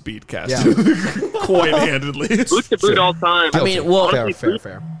Bournes has beat Castle quite handedly. Boot to boot all time. I mean, well, Fair. I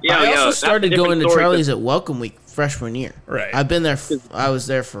also that's a started different going to story, Charlie's at Welcome Week freshman year. Right. I've been there. I was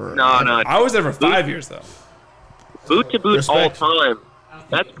there for. No. I was there for 5 years though. Boot to boot Respect. all time.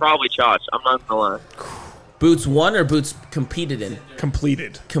 That's probably Choch. I'm not gonna lie. Boots won or Boots competed in?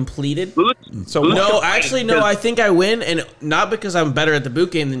 Completed. Completed. Boots. So Boots No, competed actually, no. because- I think I win, and not because I'm better at the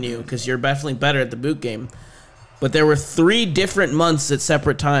boot game than you, because you're definitely better at the boot game. But there were 3 different months at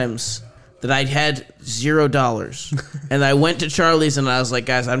separate times that I had $0, and I went to Charlie's and I was like,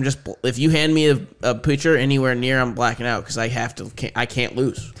 guys, I'm just if you hand me a picture anywhere near, I'm blacking out because I can't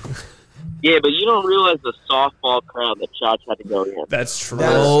lose. Yeah, but you don't realize the softball crowd that Choch had to go in. that's true.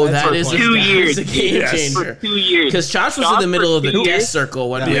 Oh, That's that for is 2 years. a game Yes. changer. For 2 years. Because Josh was in the middle of the for 2 death years. circle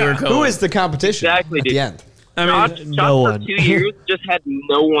when we Yeah. were going. Who is the competition Exactly, at dude. the end? I Choch mean, no for one. 2 years just had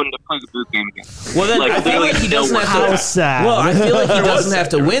no one to play the boot game against. Well, then Like, I feel like he doesn't have to. How sad. Well, I feel like he There was doesn't have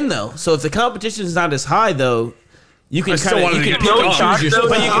to that. win though. So if the competition is not as high though, you can I still kind of wanted you to can get pick and picked on. choose your, No,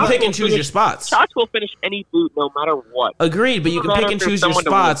 but you can Josh pick and will choose your finish- spots. Choch will finish any boot no matter what. Agreed, but you can Doesn't pick matter and if there's choose your someone to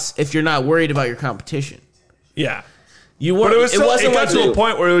win. spots if you're not worried about your competition. yeah. You But weren't. it was still, it wasn't got like to a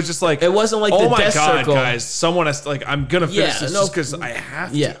point where it was just like It wasn't like oh the my death god, circle. guys, someone has like I'm gonna finish Yeah, this no. just because I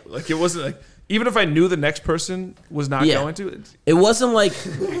have to. Yeah. Like it wasn't like even if I knew the next person was not Yeah. going to, It wasn't like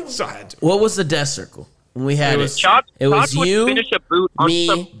so I had to. what was the death circle when we had it? Choch would you, finish a boot on me,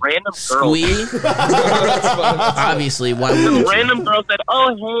 some random girl. Squee. Obviously, why Some would you? random girl said, "Oh,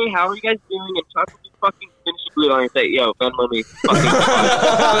 hey, how are you guys doing?" And Choch would just fucking finish a boot on and say, "Yo, Venmo me."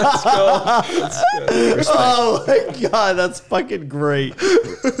 Oh my god, that's fucking great.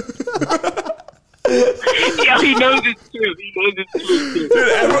 Yeah, he knows it's true. He knows it's true. Too. Dude,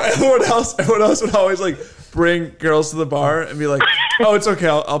 everyone else would always like bring girls to the bar and be like, "Oh, it's okay.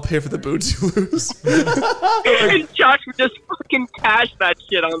 I'll pay for the boots you lose." And Josh would just fucking cash that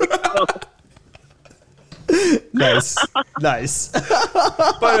shit on the girl. Nice.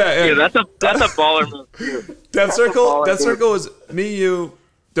 But Yeah, that's a baller move. Too. Death Circle. all I Death do. Circle was me, you,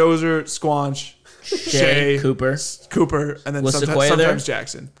 Dozer, Squanch, Shay, Cooper. Cooper, and then Was sometimes, Sequoia there? sometimes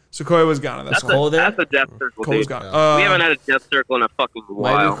Jackson. Sequoia was gone on this That's one. Cole there? a death circle, Cole was dude. gone. We haven't had a death circle in a fucking Maybe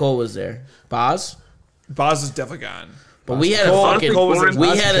while. Cole was there. Boz. Boz is definitely gone. But we had Cole- a fucking Cole was in we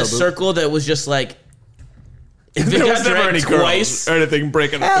Boz had a Kill Boot. circle that was just like if it There got was never any dragged girls twice. or anything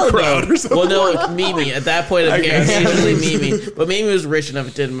breaking up Hell the crowd no. or something. Well, no, Mimi. At that point, I guess. occasionally Mimi. But Mimi was rich enough;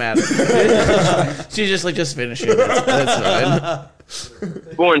 it didn't matter. She's just like, just finish it. That's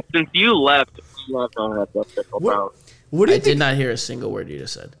fine. Born, since you left, we have not had death circle, bro. What do I you did think? not hear a single word you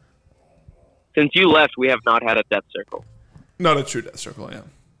just said. Since you left, we have not had a death circle. Not a true Death Circle, yeah.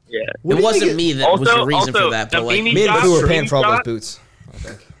 Yeah. What do It you wasn't think me that was the reason for that, but the like Mimi Me and shot- Boo were the paying Mimi for all those shot- boots. I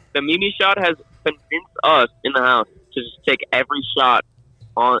think. The Mimi shot has convinced us in the house to just take every shot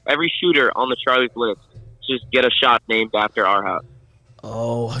on every shooter on the Charlie's list. To just get a shot named after our house.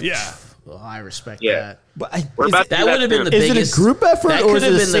 oh Yeah. well, I respect Yeah. that. But We're is about it- to That do would have been the Is it a biggest group effort that or could is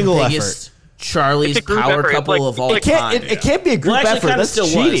have it a been single the effort? biggest Charlie's It's a group power effort. It's couple like- of all it time. It can't be a group Well, actually, effort. kinda That's still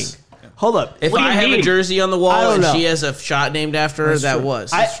cheating. was. Hold up. If What do I you have a mean? jersey on the I wall don't and know. she has a shot named after her, that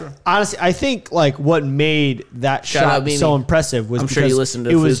was. Honestly, I think like what made that Shout out shot Mimi. so impressive was I'm sure because you listened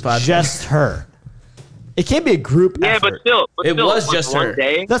to it the was Food Podcast. just her. It can't be a group Yeah, effort. but still, It was just one her.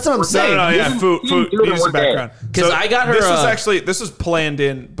 day. That's what I'm No, saying. no, yeah. Food. you didn't do it in Needs some one day. background. 'Cause I got her, This was actually this was planned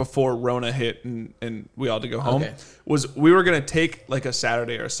in before Rona hit and we all had to go home. Okay. Was we were gonna take like a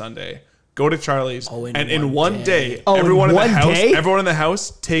Saturday or Sunday, go to Charlie's, Oh, in and in one one day. day, Oh, in everyone in the one house, day? everyone in the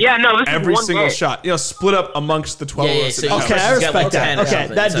house take Yeah, no, this is every one single day. shot. Split up amongst the 12 Yeah, of yeah, us. so in the you house. Okay, I first got respect like that. 10 or Okay,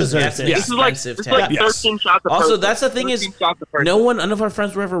 something. that So deserves that's it. an Yeah. This is like expensive this is like 10. Yes. 13 shots a person. Also, that's the thing is, 13 shots a person. none of our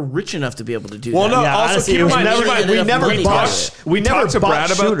friends were ever rich enough to be able to do Well, that. no. Yeah, also, honestly, keep it in was mind, never- keep in mind, we never we bought talked. it. We never talked to bought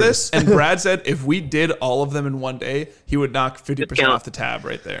Brad about shooters. this, and Brad said if we did all of them in one day, he would knock 50% Discount. off the tab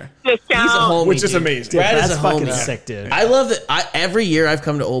right there. Discount. He's a homie, Which is dude. amazing. Brad That's is a fucking homie. sick, dude. I love that. Every year I've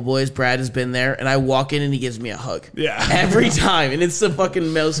come to Old Boys, Brad has been there, and I walk in and he gives me a hug. Yeah. every time, and it's the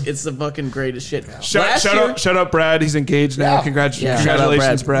fucking most. It's the fucking greatest shit. Shout out Brad. He's engaged now. Yeah. Congratulations, Yeah. Shout out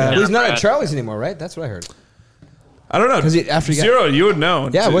Brad. Brad. He's not Brad. at Charlie's anymore, right? That's what I heard. I don't know. 'Cause after you got- Zero, you would know.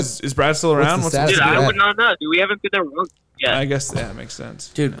 Yeah, Is Brad still around? the status Dude, of I Brad? would not know. Dude, we haven't been there once. Yeah. I guess that makes sense.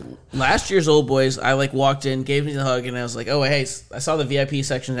 Dude, last year's Old Boys, I like walked in, gave me the hug, and I was like, "Oh, hey, I saw the VIP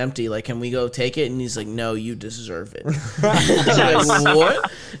section's empty. Like, can we go take it?" And he's like, "No, you deserve it." I'm like,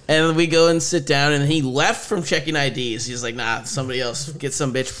 what? And we go and sit down, and he left from checking IDs. He's like, "Nah, somebody else, get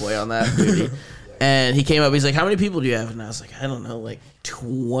some bitch boy on that duty." And he came up. He's like, "How many people do you have?" And I was like, "I don't know, like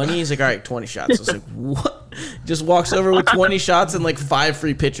 20." He's like, "All right, 20 shots." I was like, "What?" Just walks over with 20 shots and like 5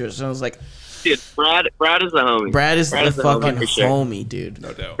 free pitchers. And I was like, Dude, Brad is the homie. Brad is the homie, fucking for sure. homie, dude.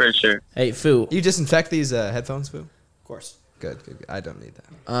 No doubt. For sure. Hey, Fu. You disinfect these headphones, Fu? Of course. Good. I don't need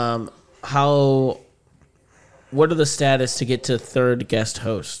that. What are the status to get to third guest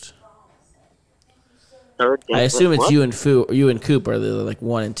host? Third, I assume it's what? you and Coop are the like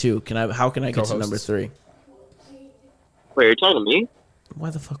 1 and 2. How can I get to Co-hosts. number 3? Wait, you're talking to me? Why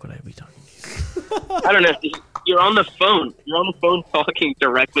the fuck would I be talking to you? I don't know. You're on the phone. You're on the phone talking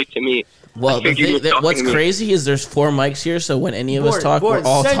directly to me. Well, I figured you were talking what's to me. crazy is there's 4 mics here, so when any of us talk, we're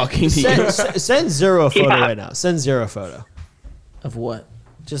all talking to you. Send Zero a photo Yeah. right now. Send Zero a photo. Of what?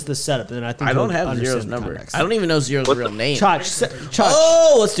 Just the setup, and then I think I don't he'll have understand Zero's the number. context. I don't even know Zero's What real the- name. Chach,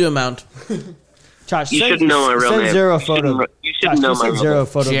 Oh, let's do a mount. Chach, You send, should know my real send name. Zero a You shouldn't photo. re- you should Chach, know just my send real Zero a name.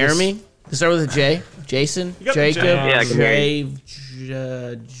 photo. of Jeremy? Does it start with a J? Jason? got the J. Jacob? Yeah, I can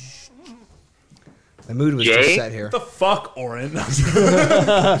hear The mood was Jay? just set here. What the fuck, Oren?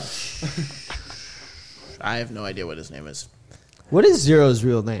 I have no idea what his name is. What is Zero's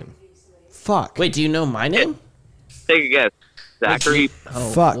real name? Fuck. Wait, do you know my name? Take a guess. Zachary. Oh,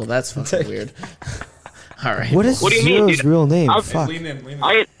 Fuck. well, that's fucking weird. All right. What is What do you mean, Zero's dude? real name? I'll- Fuck. Lean in.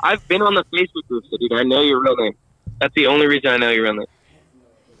 I've been on the Facebook group, so dude, I know your real name. That's the only reason I know your real name.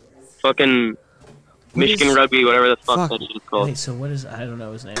 Fucking Michigan is- Rugby, whatever the fuck Fuck. that shit is called. Wait, so what is... I don't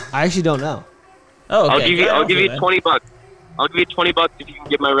know his name. I actually don't know. Oh, okay. I'll give you man. $20. I'll give you $20 if you can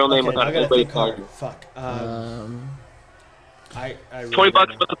get my real name Okay, without I gotta anybody think hard. calling you. Fuck. I really $20, don't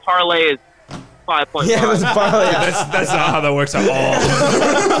know. but the parlay is 5.5. Yeah, it was probably. That's not how that works at all.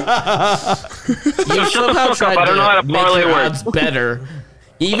 You somehow fuck tried up. I don't know how to to make parlay your works. odds better.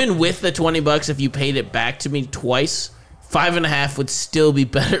 Even with the $20, if you paid it back to me twice, 5.5 would still be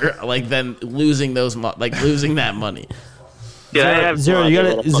better. Like than losing losing that money. Dude, I have Zero, no you idea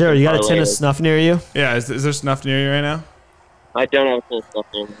got what a Zero. You got a fucking tin parlay of is. snuff near you. Yeah, is there snuff near you right now? I don't have any stuff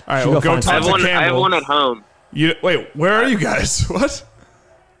in. All right, Should well, go go find talk I have to one. I have Campbell. one at home. Wait, where are you guys? What?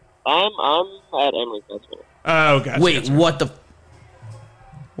 I'm at Emory Festival. Oh, gotcha. Wait, gotcha. what the?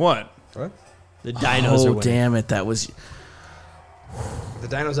 What? What? The dinos are Oh winning. damn it! That was. The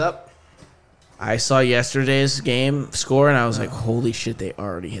dino's up. I saw yesterday's game score and I was like, "Holy shit! They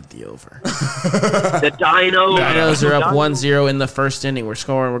already hit the over." The Dino. Dinos are up 1-0 in the first inning. We're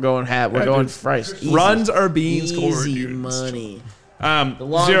scoring. We're going half. We're going Frice. Easy. Runs are being scored. Easy dude. money. The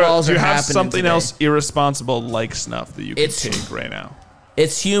long Zero, balls do you are have happening something today. else irresponsible like snuff that you can It's- take right now?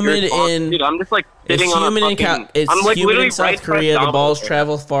 It's humid in. Dude, I'm just like It's sitting on a humid in fucking. it's I'm like humid literally in South right Korea. beside The balls Domino's.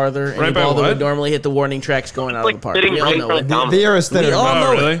 travel farther, and Right the by ball that what? would normally hit the warning track's going out Like of the park. sitting We all right know in it. front of The air is thinner. We all Oh,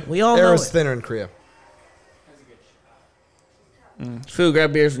 know really? it. We all air know is it. thinner in Korea. Food,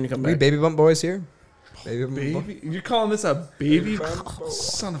 grab beers when you come We back. baby bump boys here. Baby bump boy. Baby, you're calling this a baby?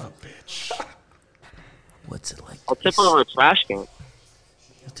 Son of a bitch. What's it like? I'll tip over a trash can.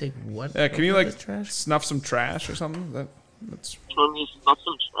 You'll take what? Yeah, can you What like is trash? snuff some trash or something? That's Can you stuff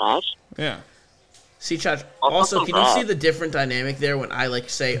some trash? yeah. See, Chach, I'll also, put can some you see back. the different dynamic there when I like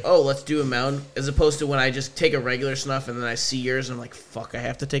say, "Oh, let's do a mound," as opposed to when I just take a regular snuff and then I see yours and I'm like, "Fuck, I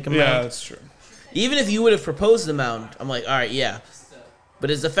have to take a Yeah, mound." that's true. Even if you would have proposed the mound, I'm like, "All right, yeah."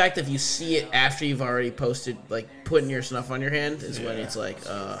 But it's the fact that if you see it after you've already posted, like putting your snuff on your hand, is when it's like,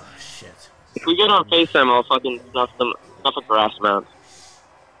 shit. If we get on FaceTime, I'll fucking snuff a grass mound.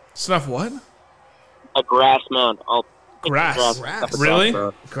 Snuff what? A grass mound. I'll pick the Grass? stuff a Really? grass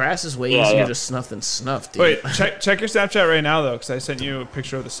mound. Grass is way Yeah, easier yeah. to snuff than snuff, dude. Wait, check your Snapchat right now though, because I sent you a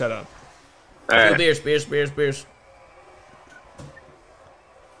picture of the setup. All right. Beers.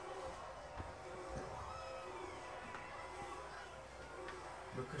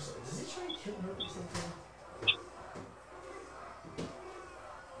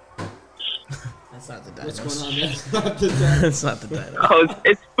 That's not the dinos. What's going on? That's not the dinos. Oh,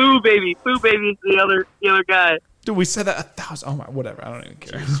 it's Foo Baby. Foo Baby is the other guy. Dude, we said that 1,000. Oh my, whatever. I don't even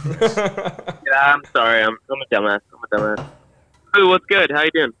care. Yeah, I'm sorry. I'm a dumbass. Foo, what's good? How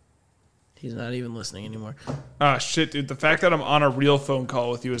you doing? He's not even listening anymore. Oh shit, dude. The fact that I'm on a real phone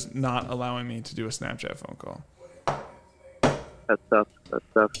call with you is not allowing me to do a Snapchat phone call. That's tough.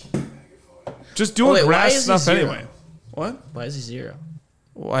 Just doing wait, why grass is he stuff zero? anyway. What? Why is he 0?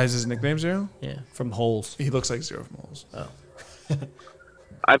 Why is his nickname Zero? Yeah. From holes. He looks like Zero from Holes.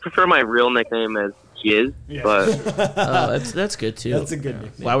 I prefer my real nickname as Jizz, but Oh, that's good too. That's a good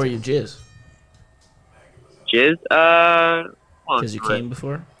nickname. Why were you Jizz? Jizz, Because you came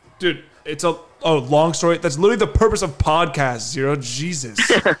before. Dude, it's a long story. That's literally the purpose of podcast, Zero. Jesus.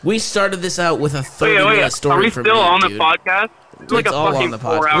 We started this out with a Wait, 30-minute story. are we from still me, on the dude. podcast? It's like It's a all fucking on the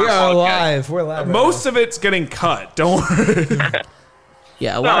podcast. 4-hour We are podcast. live. We're live. Most of it's getting cut. Don't worry.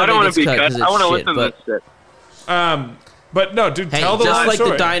 Yeah, a No, lot I of don't it want gets to be cut cut. 'cause I it's want to shit, listen to but this shit. But no, dude, hey, tell the just whole like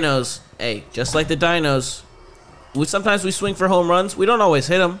story. the Dinos. Hey, just like the Dinos. Sometimes we swing for home runs. We don't always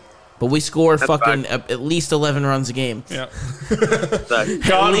hit them, but we score fucking at least 11 runs a game. Yeah. So, At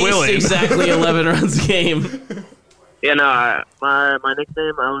God least willing. exactly 11 runs a game. yeah, no, my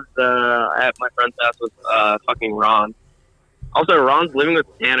nickname, I was at my friend's house with fucking Ron. Also, Ron's living with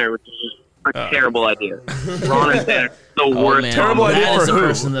Tanner, which is just a terrible idea. Ron and Tanner, the Oh, worst. man. Terrible That idea is for the who?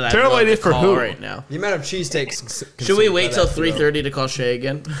 person that I'd Terrible love idea to for call who? right now. The amount of cheesesteaks. Should we wait till 3:30 to call Shay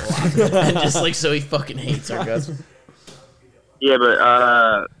again? And just like so he fucking hates our guts. Yeah,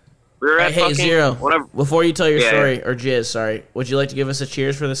 but we were at Hey, fucking Zero. whatever. Before you tell your Yeah. story, or Jizz, sorry, would you like to give us a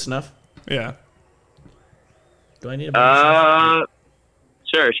cheers for this snuff? Yeah. Do I need a bottle?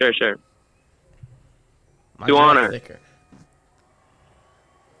 Sure. Mine's to a lot honor. thicker.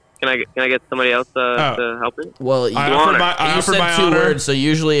 Can I get somebody else to help me? Well, you, I offered you said my two honor. words, so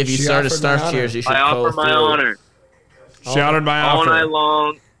usually if you She start a offered star my honor. cheers, you should I go offer my through. honor. She honored my All night offer.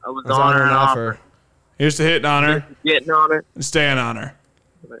 long, I was It's honor honor and and offer. offer. Here's to hit in honor Getting honor. and stay in honor.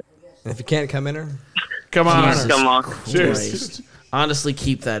 And if you can't come in her, Come on. Jesus Come on. Cheers. Christ. Honestly,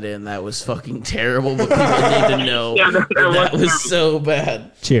 keep that in. That was fucking terrible, but people need to know Yeah, that that was was so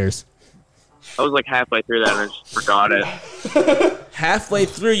bad. Cheers. I was like halfway through that and I just forgot it. Halfway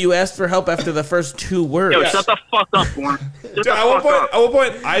through, you asked for help after the first two words. Yo, shut the fuck up, Warren. Shut Dude, the at one fuck up.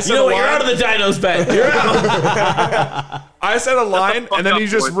 point, I said You know a what? You're line. out of the Dinos bet. You're out. I said a line, fuck and then up, you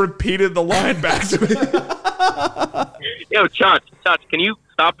just boy. repeated the line back to me. Yo, Chach, can you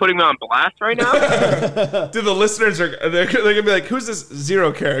stop putting me on blast right now? Dude, the listeners they're gonna be like, "Who's this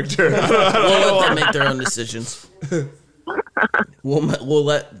Zero character?" I don't We'll let them make their own decisions. We'll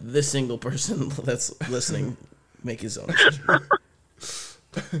let this single person that's listening make his own decision.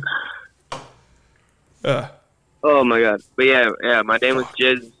 Oh my god. But yeah, my name was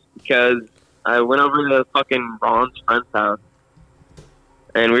Jizz because I went over to fucking Ron's friend's house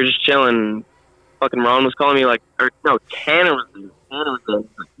and we were just chilling. Fucking Ron was calling me Tanner was there.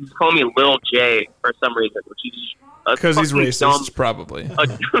 He was calling me Lil J for some reason, which is because he's fucking racist, probably.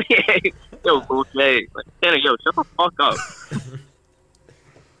 Yo, Lil J. Like, Tanner, yo, shut the fuck up.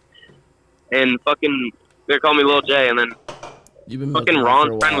 And fucking, they're calling me Lil J, and then You've been fucking milking that for a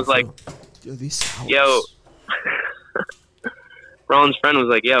Ron's friend while, was like, Phil. yo, Ron's friend was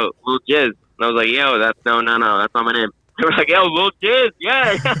like, yo, Lil Jizz. And I was like, yo, no, that's not my name. They were like, yo, Lil Jizz,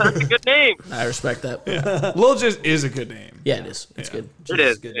 yeah, that's a good name. I respect that. Lil Jizz is a good name. Yeah, it is. It's Yeah. good. It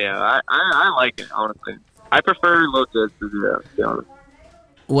is, yeah, I like it, honestly. I prefer Lil Jizz to Zero, to be honest.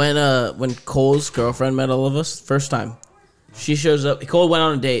 When Cole's girlfriend met all of us first time, she shows up. Cole went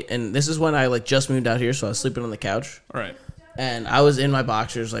on a date, and this is when I just moved out here, so I was sleeping on the couch. All right. And I was in my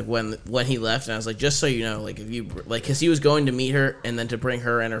boxers when he left, and I was like, just so you know, if you because he was going to meet her and then to bring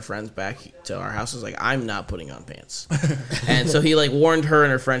her and her friends back to our house. I was like, I'm not putting on pants. And so he warned her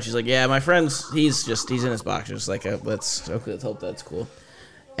and her friend. She's like, yeah, my friend's he's in his boxers. Let's hope that's cool.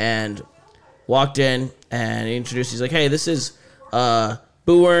 And walked in and he introduced. He's like, hey, this is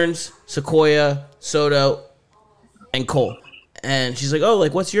Boo Earns, Sequoia, Soto, and Cole. And she's like, oh,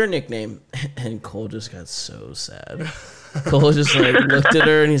 what's your nickname? And Cole just got so sad. Cole just looked at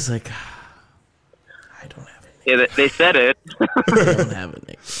her and he's like, I don't have a Yeah, they said it. I don't have a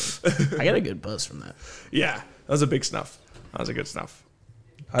nickname. I got a good buzz from that. Yeah, that was a big snuff. That was a good snuff.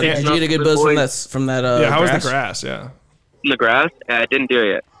 Did you get a good buzz from that? Yeah, how was grass? the grass? Yeah. In the grass? Yeah, I didn't do it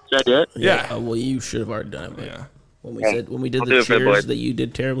yet. Should I do it? Yeah. Well, you should have already done it. But Yeah. when we did I'll the do it for the cheers boys. that you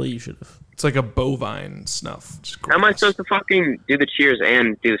did terribly, you should have. It's like a bovine snuff. Just How am I grass. supposed to fucking do the cheers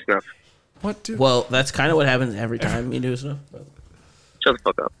and do the snuff? What, dude? Well, that's kind of what happens every time you do stuff. But Shut the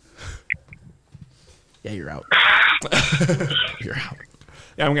fuck up. yeah, you're out. You're out.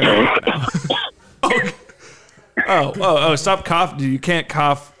 Yeah, I'm gonna. Oh! Stop coughing! Dude, you can't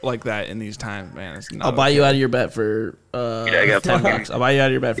cough like that in these times, man. It's not I'll buy okay. you out of your bet for I got fucking- $10. I'll buy you out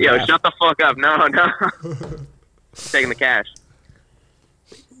of your bet for Yo, half. shut the fuck up. No. Taking the cash.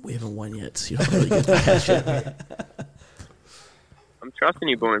 We haven't won yet, so you don't really get that shit. I'm trusting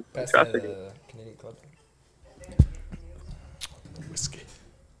you, Born. I'm trusting you. Canadian Club. Whiskey.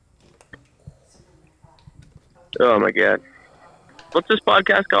 Oh my god. What's this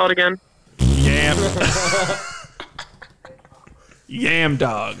podcast called again? Yam. Yam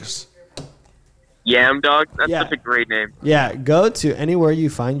Dogs. Yam Dog? That's Yeah. such a great name. Yeah, go to anywhere you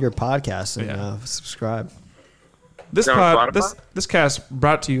find your podcast and Yeah. subscribe. This Is it on pod, Spotify? this cast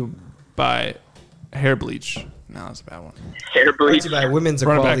brought to you by hair bleach. No, that's a bad one. Hair Brought bleach. to you by Women's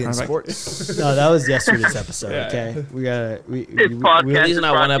Run it back, Equality in run it back. Sports. No, that was yesterday's episode. Yeah. Okay, we gotta. This podcast There's is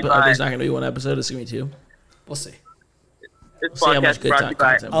not brought one to you episode. by- There's not going to be one episode. It's going to be two. We'll see. This See how podcast much is good brought to time you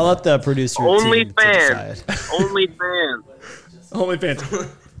by content. I'll let the producer team to OnlyFans. decide. OnlyFans.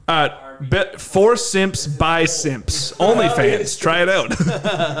 OnlyFans. 4 simps by simps. OnlyFans. Try it out.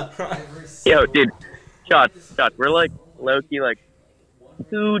 Yo, dude. Shot. We're like low-key like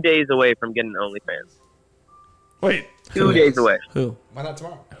 2 days away from getting OnlyFans. Wait, 2 days away. Who? Why not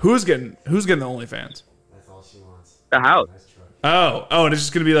tomorrow? who's getting the OnlyFans? The house. Oh, and it's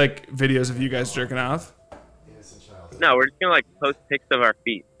just gonna be like videos of you guys jerking off. No, we're just gonna like post pics of our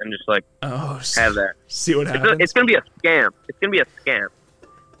feet and just like Oh, have that. see what happens. It's gonna be a scam. It's gonna be a scam.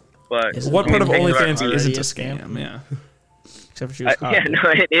 But Is it What part of Pics our OnlyFans feet. isn't a a scam? scam? Yeah. Except for she was hot. yeah, no,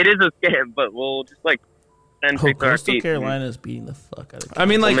 it is a scam. But we'll just like send Oh, pics of our Coastal feet. Carolina is beating the fuck out of I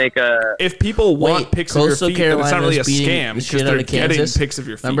mean, We'll like, make a. if people want Wait, pics of your Coastal feet, then it's not Carolina really a is beating scam the shit because out they're of getting Kansas. pics of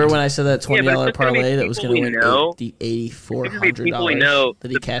your feet. Remember when I said that $20 Yeah, but it's just gonna be parlay that was people going to we win know. $8,400? It's gonna be people we know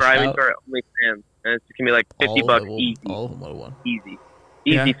that he cashed subscribing out. to our OnlyFans, and it's gonna be like $50 easy, All of them would have won. easy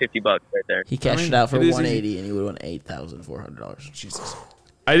Yeah. $50 right there. He cashed mean, it out for it is $180 and he would have won $8,400. Jesus.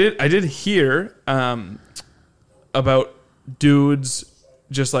 I did hear about dudes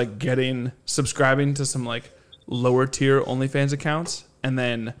just like subscribing to some like lower tier OnlyFans accounts and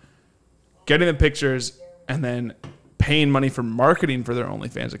then getting the pictures and then paying money for marketing for their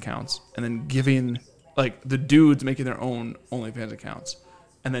OnlyFans accounts and then giving like the dudes making their own OnlyFans accounts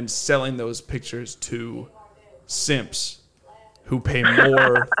and then selling those pictures to simps who pay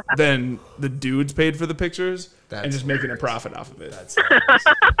more than the dudes paid for the pictures and That's just making a profit off of it.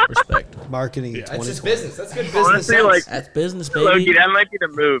 Respect. Marketing in That's 2020. just business. That's good business Honestly, sense. like That's business, Loki, baby. that might be the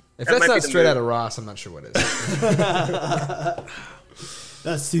move. If That that's might be not the straight move. out of Ross, I'm not sure what is.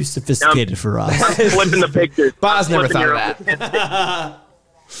 That's too sophisticated for us. Flipping the pictures. Boz never Flipping thought your of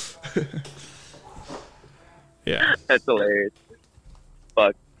that. Yeah. That's hilarious.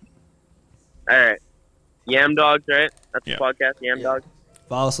 Fuck. All right. Yam Dogs, right? That's Yeah. the podcast, Yam Dogs.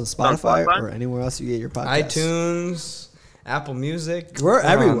 Follow us on On Spotify Spotify? or anywhere else you get your podcast. iTunes, Apple Music. We're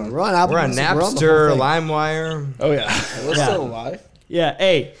everywhere. We're on Apple We're on Music. We're on the Napster, whole thing. LimeWire. Oh yeah. We're Yeah. still alive. Yeah.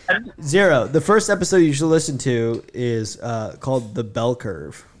 Hey, Zero. The first episode you should listen to is called The Bell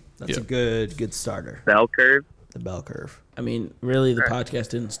Curve. That's a Yep. good starter. Bell curve. The Bell Curve. I mean, really, the podcast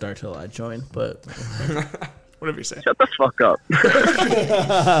didn't start till I joined, but Whatever you say. Shut the fuck up.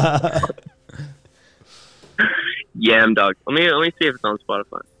 Yam Dogs. Let me see if it's on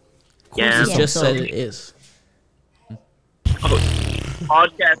Spotify. Yam it just said it is.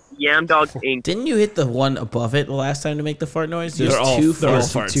 Podcast Yam Dogs Inc. Didn't you hit the one above it the last time to make the fart noise? There's They're all- two they're all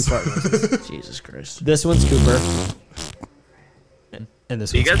farts. farts. Two partners. Jesus Christ. This one's Cooper. And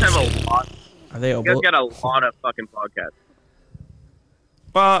this So you one's guys have a lot. Are they all You guys both? got a lot of fucking podcasts.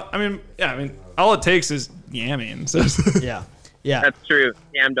 Well, I mean, all it takes is yamming. So Yeah. Yeah. That's true.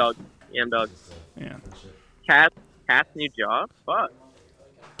 Yam Dogs. Yam Dogs. yeah. Cat's new job. Fuck.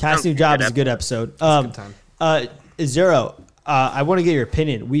 Cast New Job is a good episode. Good time. Zero. I want to get your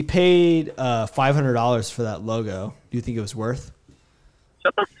opinion. We paid $500 for that logo. Do you think it was worth?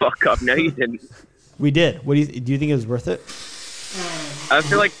 Shut the fuck up. No, you didn't. We did. What do you think it was worth it? I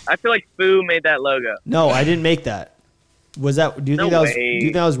feel like Foo made that logo. No, I didn't make that. Was that? Do you think No that was? way. Do you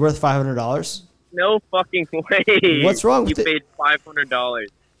think that was worth $500? No fucking way. What's wrong with you it? paid $500.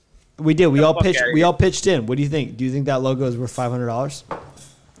 We did. We Get the all fuck pitched. outta We here. all pitched in. What do you think? Do you think that logo is worth $500?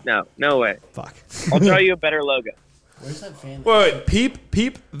 No way. Fuck. I'll draw you a better logo. Where's that fan? Wait,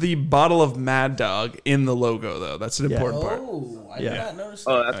 peep the bottle of Mad Dog in the logo though. That's an important part. Oh, I Yeah. did not notice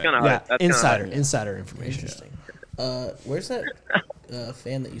Oh, that. that's kind of Yeah. hard. That's Insider. Kinda Insider information. Interesting. Where's that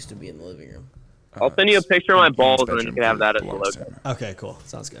fan that used to be in the living room? hard. I'll send you a picture of my balls, and then you Bedroom can have that as the belongs to logo. him. Okay. Cool.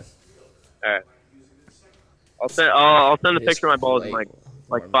 Sounds good. All right. I'll send a It is picture of my balls in like-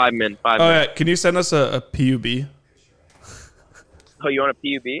 like 5 minutes. Oh yeah, can you send us a PUB? Oh, you want a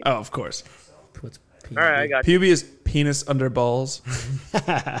PUB? Oh, of course. What's All right, I got you. PUB is penis under balls.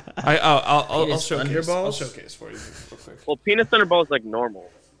 I'll Penis showcase. under I'll balls? showcase for you real quick. Well, penis under balls is like normal.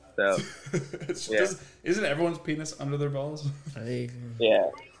 So Yeah. Isn't everyone's penis under their balls? yeah,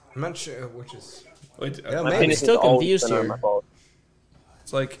 I'm not sure which is. Wait, Yeah, my maybe. penis still is always confused been under here. my balls.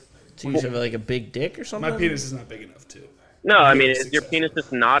 it's like Do you have like a big dick or something? my penis is not big enough too. No, I mean, is your penis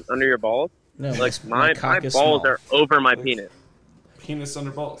just not under your balls? No, Like my cock is balls small. are over my penis. penis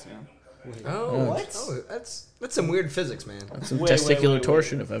under balls. Yeah. Oh, what? Oh, that's some weird physics, man. Some Wait, testicular wait.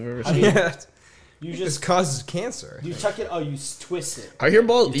 torsion if I've ever seen. Yeah. You This just causes cancer. you tuck it. Oh, you twist it. Are your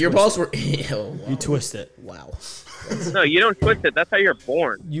balls? Your balls were. Oh, wow. You twist it. Wow. No, you don't twist it. That's how you're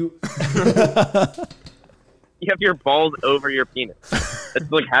born. You You have your balls over your penis.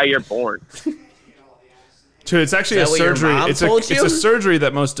 That's like how you're born. Dude, it's actually a Is that what your surgery. mom It's told a you? surgery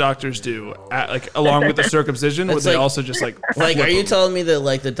that most doctors do, like along with the circumcision, where It's they like- also just like. Like, flip are you them. telling me that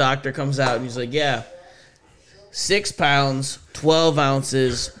like the doctor comes out and he's like, yeah, 6 pounds, 12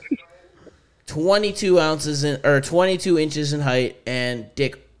 ounces, 22 ounces in or 22 inches in height, and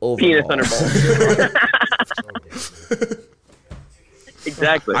dick over Penis balls. under balls.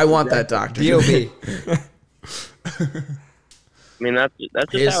 Exactly. I want that doctor. DOB. I mean, that's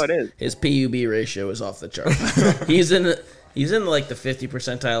just how it is. His PUB ratio is off the chart. he's in like the 50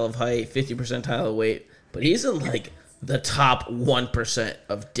 percentile of height, 50 percentile of weight, but he's in like the top 1%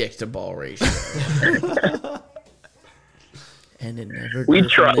 of dick to ball ratio. And it never. We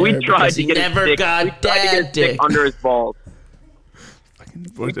goes from tried there to because he get his never dick. got We tried to get his dad dick dick. under his balls.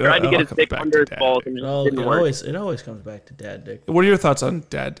 We Tried to get his dick under his balls and it just didn't work. It always comes back to dad dick. What are your thoughts on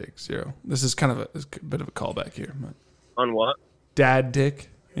dad dick, Zero? This is kind of a bit of a callback here. But On what? dad dick,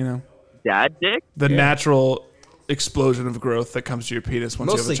 you know, Dad dick? the natural explosion of growth that comes to your penis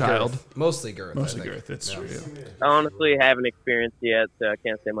once Mostly you have a child. girth. Mostly girth. Mostly I think. girth. It's true. I honestly haven't experienced yet, so I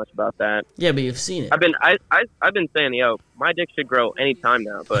can't say much about that. Yeah, but you've seen it. I've been saying, yo, my dick should grow anytime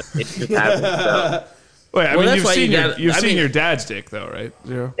now, but it just hasn't. So. Wait, I Well, mean, that's you've why seen you your gotta- you've I seen mean- your dad's dick though, right?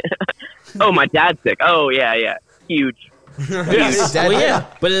 Zero. Oh, my dad's dick. Oh, yeah, huge. Yes. Dad Well, dick. yeah,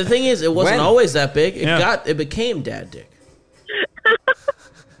 but the thing is, it wasn't When? always that big. Yeah. It became dad dick.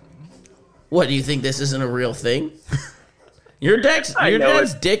 What, do you think this isn't a real thing? Your dad's I know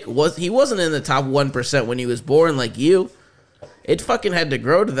dick wasn't in the top 1% when he was born like you. It fucking had to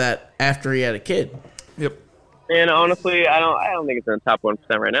grow to that after he had a kid. Yep. And honestly, I don't think it's in the top 1%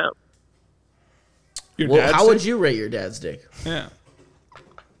 right now. Your Well, dad's how would dick? you rate your dad's dick? Yeah.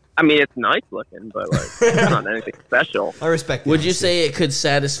 I mean, it's nice looking, but like, it's not anything special. I respect. the Would you honesty. say it could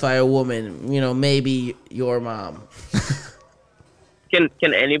satisfy a woman? You know, maybe your mom. Can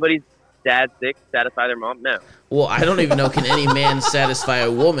anybody's dad's dick satisfy their mom? No. Well, I don't even know. Can any man satisfy a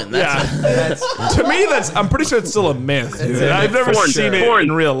woman? Yeah. To me, I'm pretty sure it's still a myth. Dude. I've never Porn, seen it porn,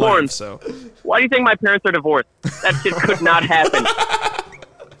 in real porn. life, so. Why do you think my parents are divorced? That shit could not happen.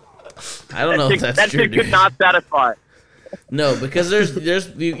 I don't know if that's that true. shit could dude. not satisfy. No, because there's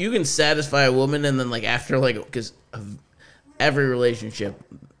you can satisfy a woman and then like after like because of every relationship,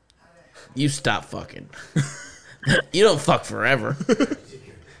 you stop fucking. You don't fuck forever.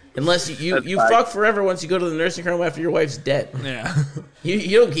 Unless you That's fuck forever once you go to the nursing home after your wife's dead. Yeah.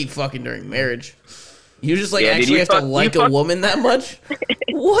 You don't keep fucking during marriage. You just like Yeah, dude, actually you have fuck- to you like a fuck- woman that much.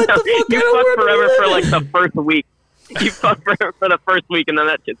 What the fuck You kind of fuck world forever do we for live like in? the first week. You fuck forever for the first week, and then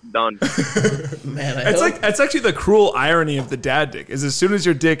that shit's done. Man, I It's hope- like that's actually the cruel irony of the dad dick. Is as soon as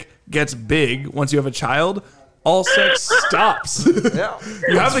your dick gets big, once you have a child, all sex stops. Yeah.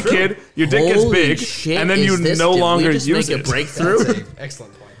 You have the kid, your dick gets Holy big, shit, and then is you this- no did we longer just use make it. a breakthrough. That's an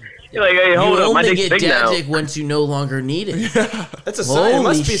excellent point. You're like, hey, You hold up, my only dick's get big dad now. dick once you no longer need it. That's a sign. It Holy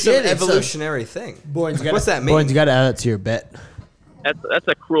must be some shit, it's a- evolutionary thing. Boynes, What's that mean? You got to add that to your bet. That's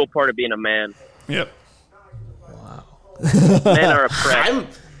a cruel part of being a man. Yep. Men are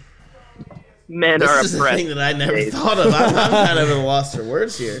oppressed. Men are This is a oppressed. thing that I never Dave. thought of. I'm kind of at a loss for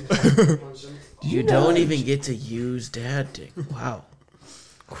words here. You don't even get to use dad dick. Wow.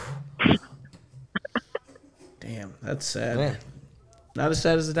 Damn, that's sad. Man. Not as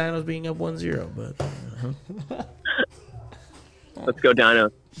sad as the Dinos being up 1-0, but Let's go, Dino.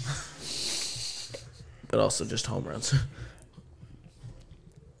 also just home runs.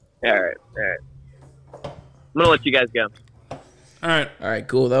 All right. I'm gonna let you guys go. All right. All right,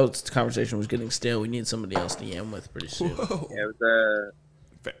 cool. That was the conversation was getting stale. We need somebody else to yam with pretty soon. Yeah, it was a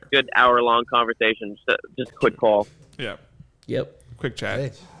Fair. good hour-long conversation. Just a quick call. Yeah. Yep. Quick chat.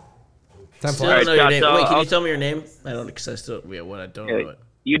 Hey. Time Still flies. don't know your Josh, name. I'll- Wait, can you I'll- tell me your name? I don't, because I still, I don't know it.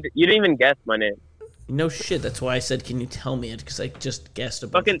 You didn't even guess my name. No shit. That's why I said, can you tell me it? Because I just guessed a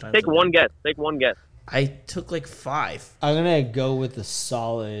bunch Fucking of times. take one guess. Take one guess. I took like 5. I'm going to go with the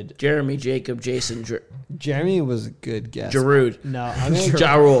solid. Jeremy, Jacob, Jason, Jeremy was a good guess. Jarud. No, I'm going to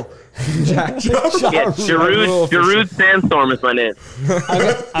Ja Rule. Yeah, Giroud Sandstorm is my name.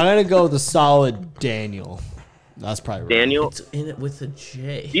 I'm gonna go with the solid Daniel. That's probably right. Daniel. It's in it with a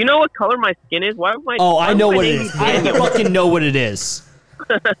J. Do you know what color my skin is? Why would my Oh, why I would know my what it name is. be I Daniel? fucking know what it is.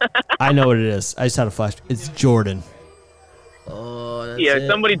 I know what it is. I just had a flash. It's Jordan. Oh, that's Yeah, it.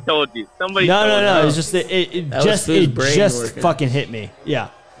 somebody told you. Somebody No, told no, no. you. It's just it That was just Food's it brain just working. fucking hit me. Yeah,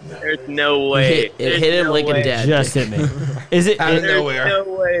 There's no way. It There's hit him no like way. a dad just dick. hit me. Is it? Out of There's nowhere. no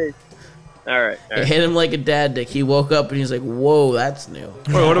way. All right. It hit him like a dad dick. He woke up and he's like, "Whoa, that's new."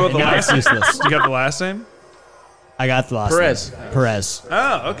 Wait, what about the Now last it's name? useless. You got the last name? I got the last Perez. name. Perez.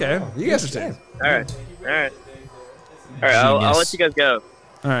 Oh, okay. You guys are All right. I'll Genius. let you guys go.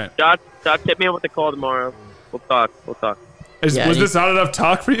 All right. Josh, hit me up with a call tomorrow. We'll talk. Yeah, Was and this not enough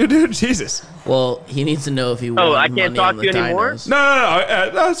talk for you, dude? Jesus. Well, he needs to know if he won I can't money talk on to the you anymore? dinos.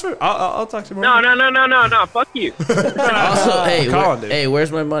 No, that's fair. I'll talk to you more. No. Fuck you. Also, hey, Colin, dude. hey,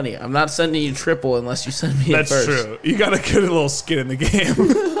 where's my money? I'm not sending you triple unless you send me That's it first. true. You got a good little skin in the game.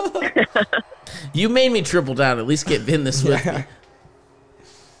 You made me triple down. At least get in this with me.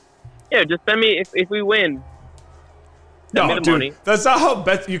 Yeah, just send me if we win. Send me No, the dude, money. that's not how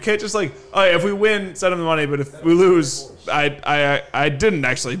bet. You can't just like, oh, yeah, if we win, send him the money. But if we lose, I didn't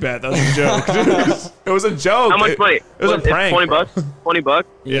actually bet. That was a joke. It was a joke. How much money? It was a prank. $20 bro. bucks. $20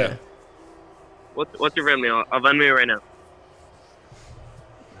 Yeah. What's your Venmo? I'll Venmo you right now.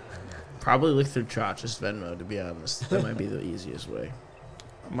 Probably look through Chach's Venmo, to be honest. That might be the easiest way.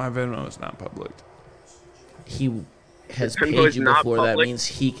 My Venmo is not public. He has Venmo paid is you not before. That public? means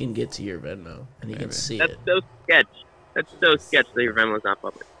he can get to your Venmo and he can Maybe. see That's it. so sketch. That's so sketch that your Venmo's not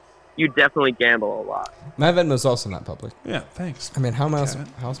public. You definitely gamble a lot. My Venmo's also not public. Yeah, thanks. I mean, how am I Kevin.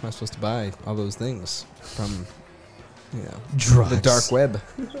 supposed to buy all those things from, Drugs. the dark web?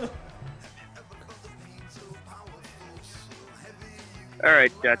 All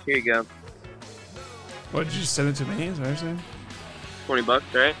right, Josh, here you go. What did you send it to me? Is that what you're saying? $20,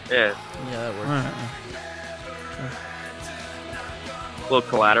 right? Yeah. Yeah, that All works. right. A little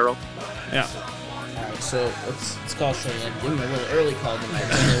collateral. Yeah. Alright, so let's call Cheyenne. Give him a little early call tonight.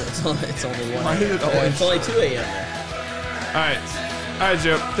 It's only 1 Why a.m. is it always- It's only 2 a.m. there. All right. All right,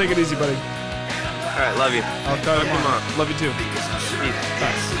 Joe. Take it easy, buddy. All right, love you. I'll call you Come tomorrow. on. Love you too. Peace.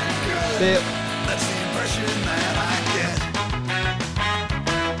 Bye.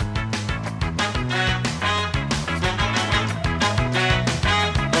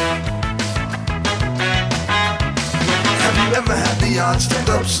 Have you ever had the odds stacked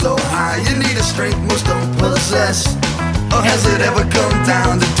up so high you need a strength most don't possess? Or has it ever come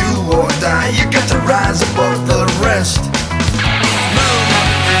down to do or die? You got to rise above the rest.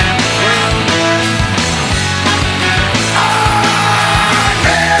 I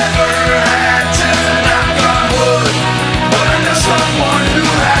never had to knock on wood, but I know someone who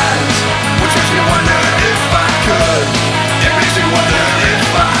has, which makes me wonder if I could. It makes me wonder if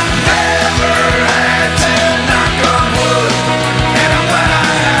I never had to knock on wood, and I'm glad I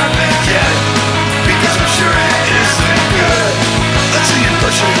haven't yet, because I'm sure it isn't good. That's the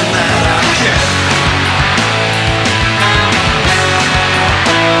impression that I get.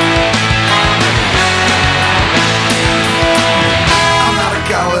 I'm not a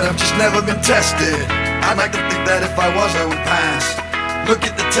coward, I've just never been tested. I'd like to think that if I was, I would pass. Look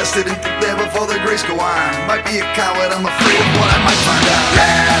at the tested and think there before their grace go on. Might be a coward, I'm afraid of what I might find out.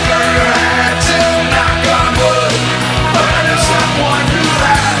 Never had to knock on wood, but I know someone who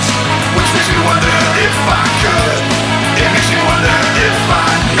has, which makes me wonder if I could. It makes me wonder if I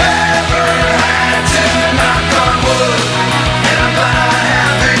never had to knock on wood, and I'm glad I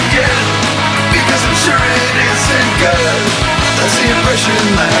haven't yet, because I'm sure it isn't good. That's the impression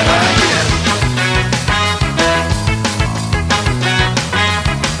that I get.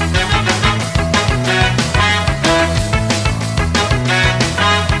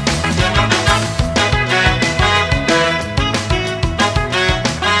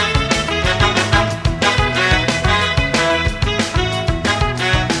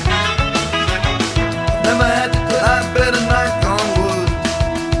 Never had to put I better knock on wood,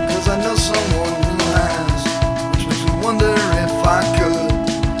 'cause I know someone who has, which makes me wonder if I could.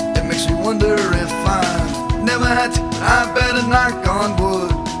 It makes me wonder if I never had to put I better knock on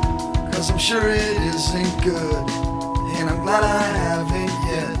wood, 'cause I'm sure it isn't good, and I'm glad I haven't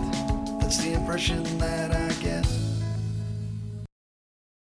yet. That's the impression that I get.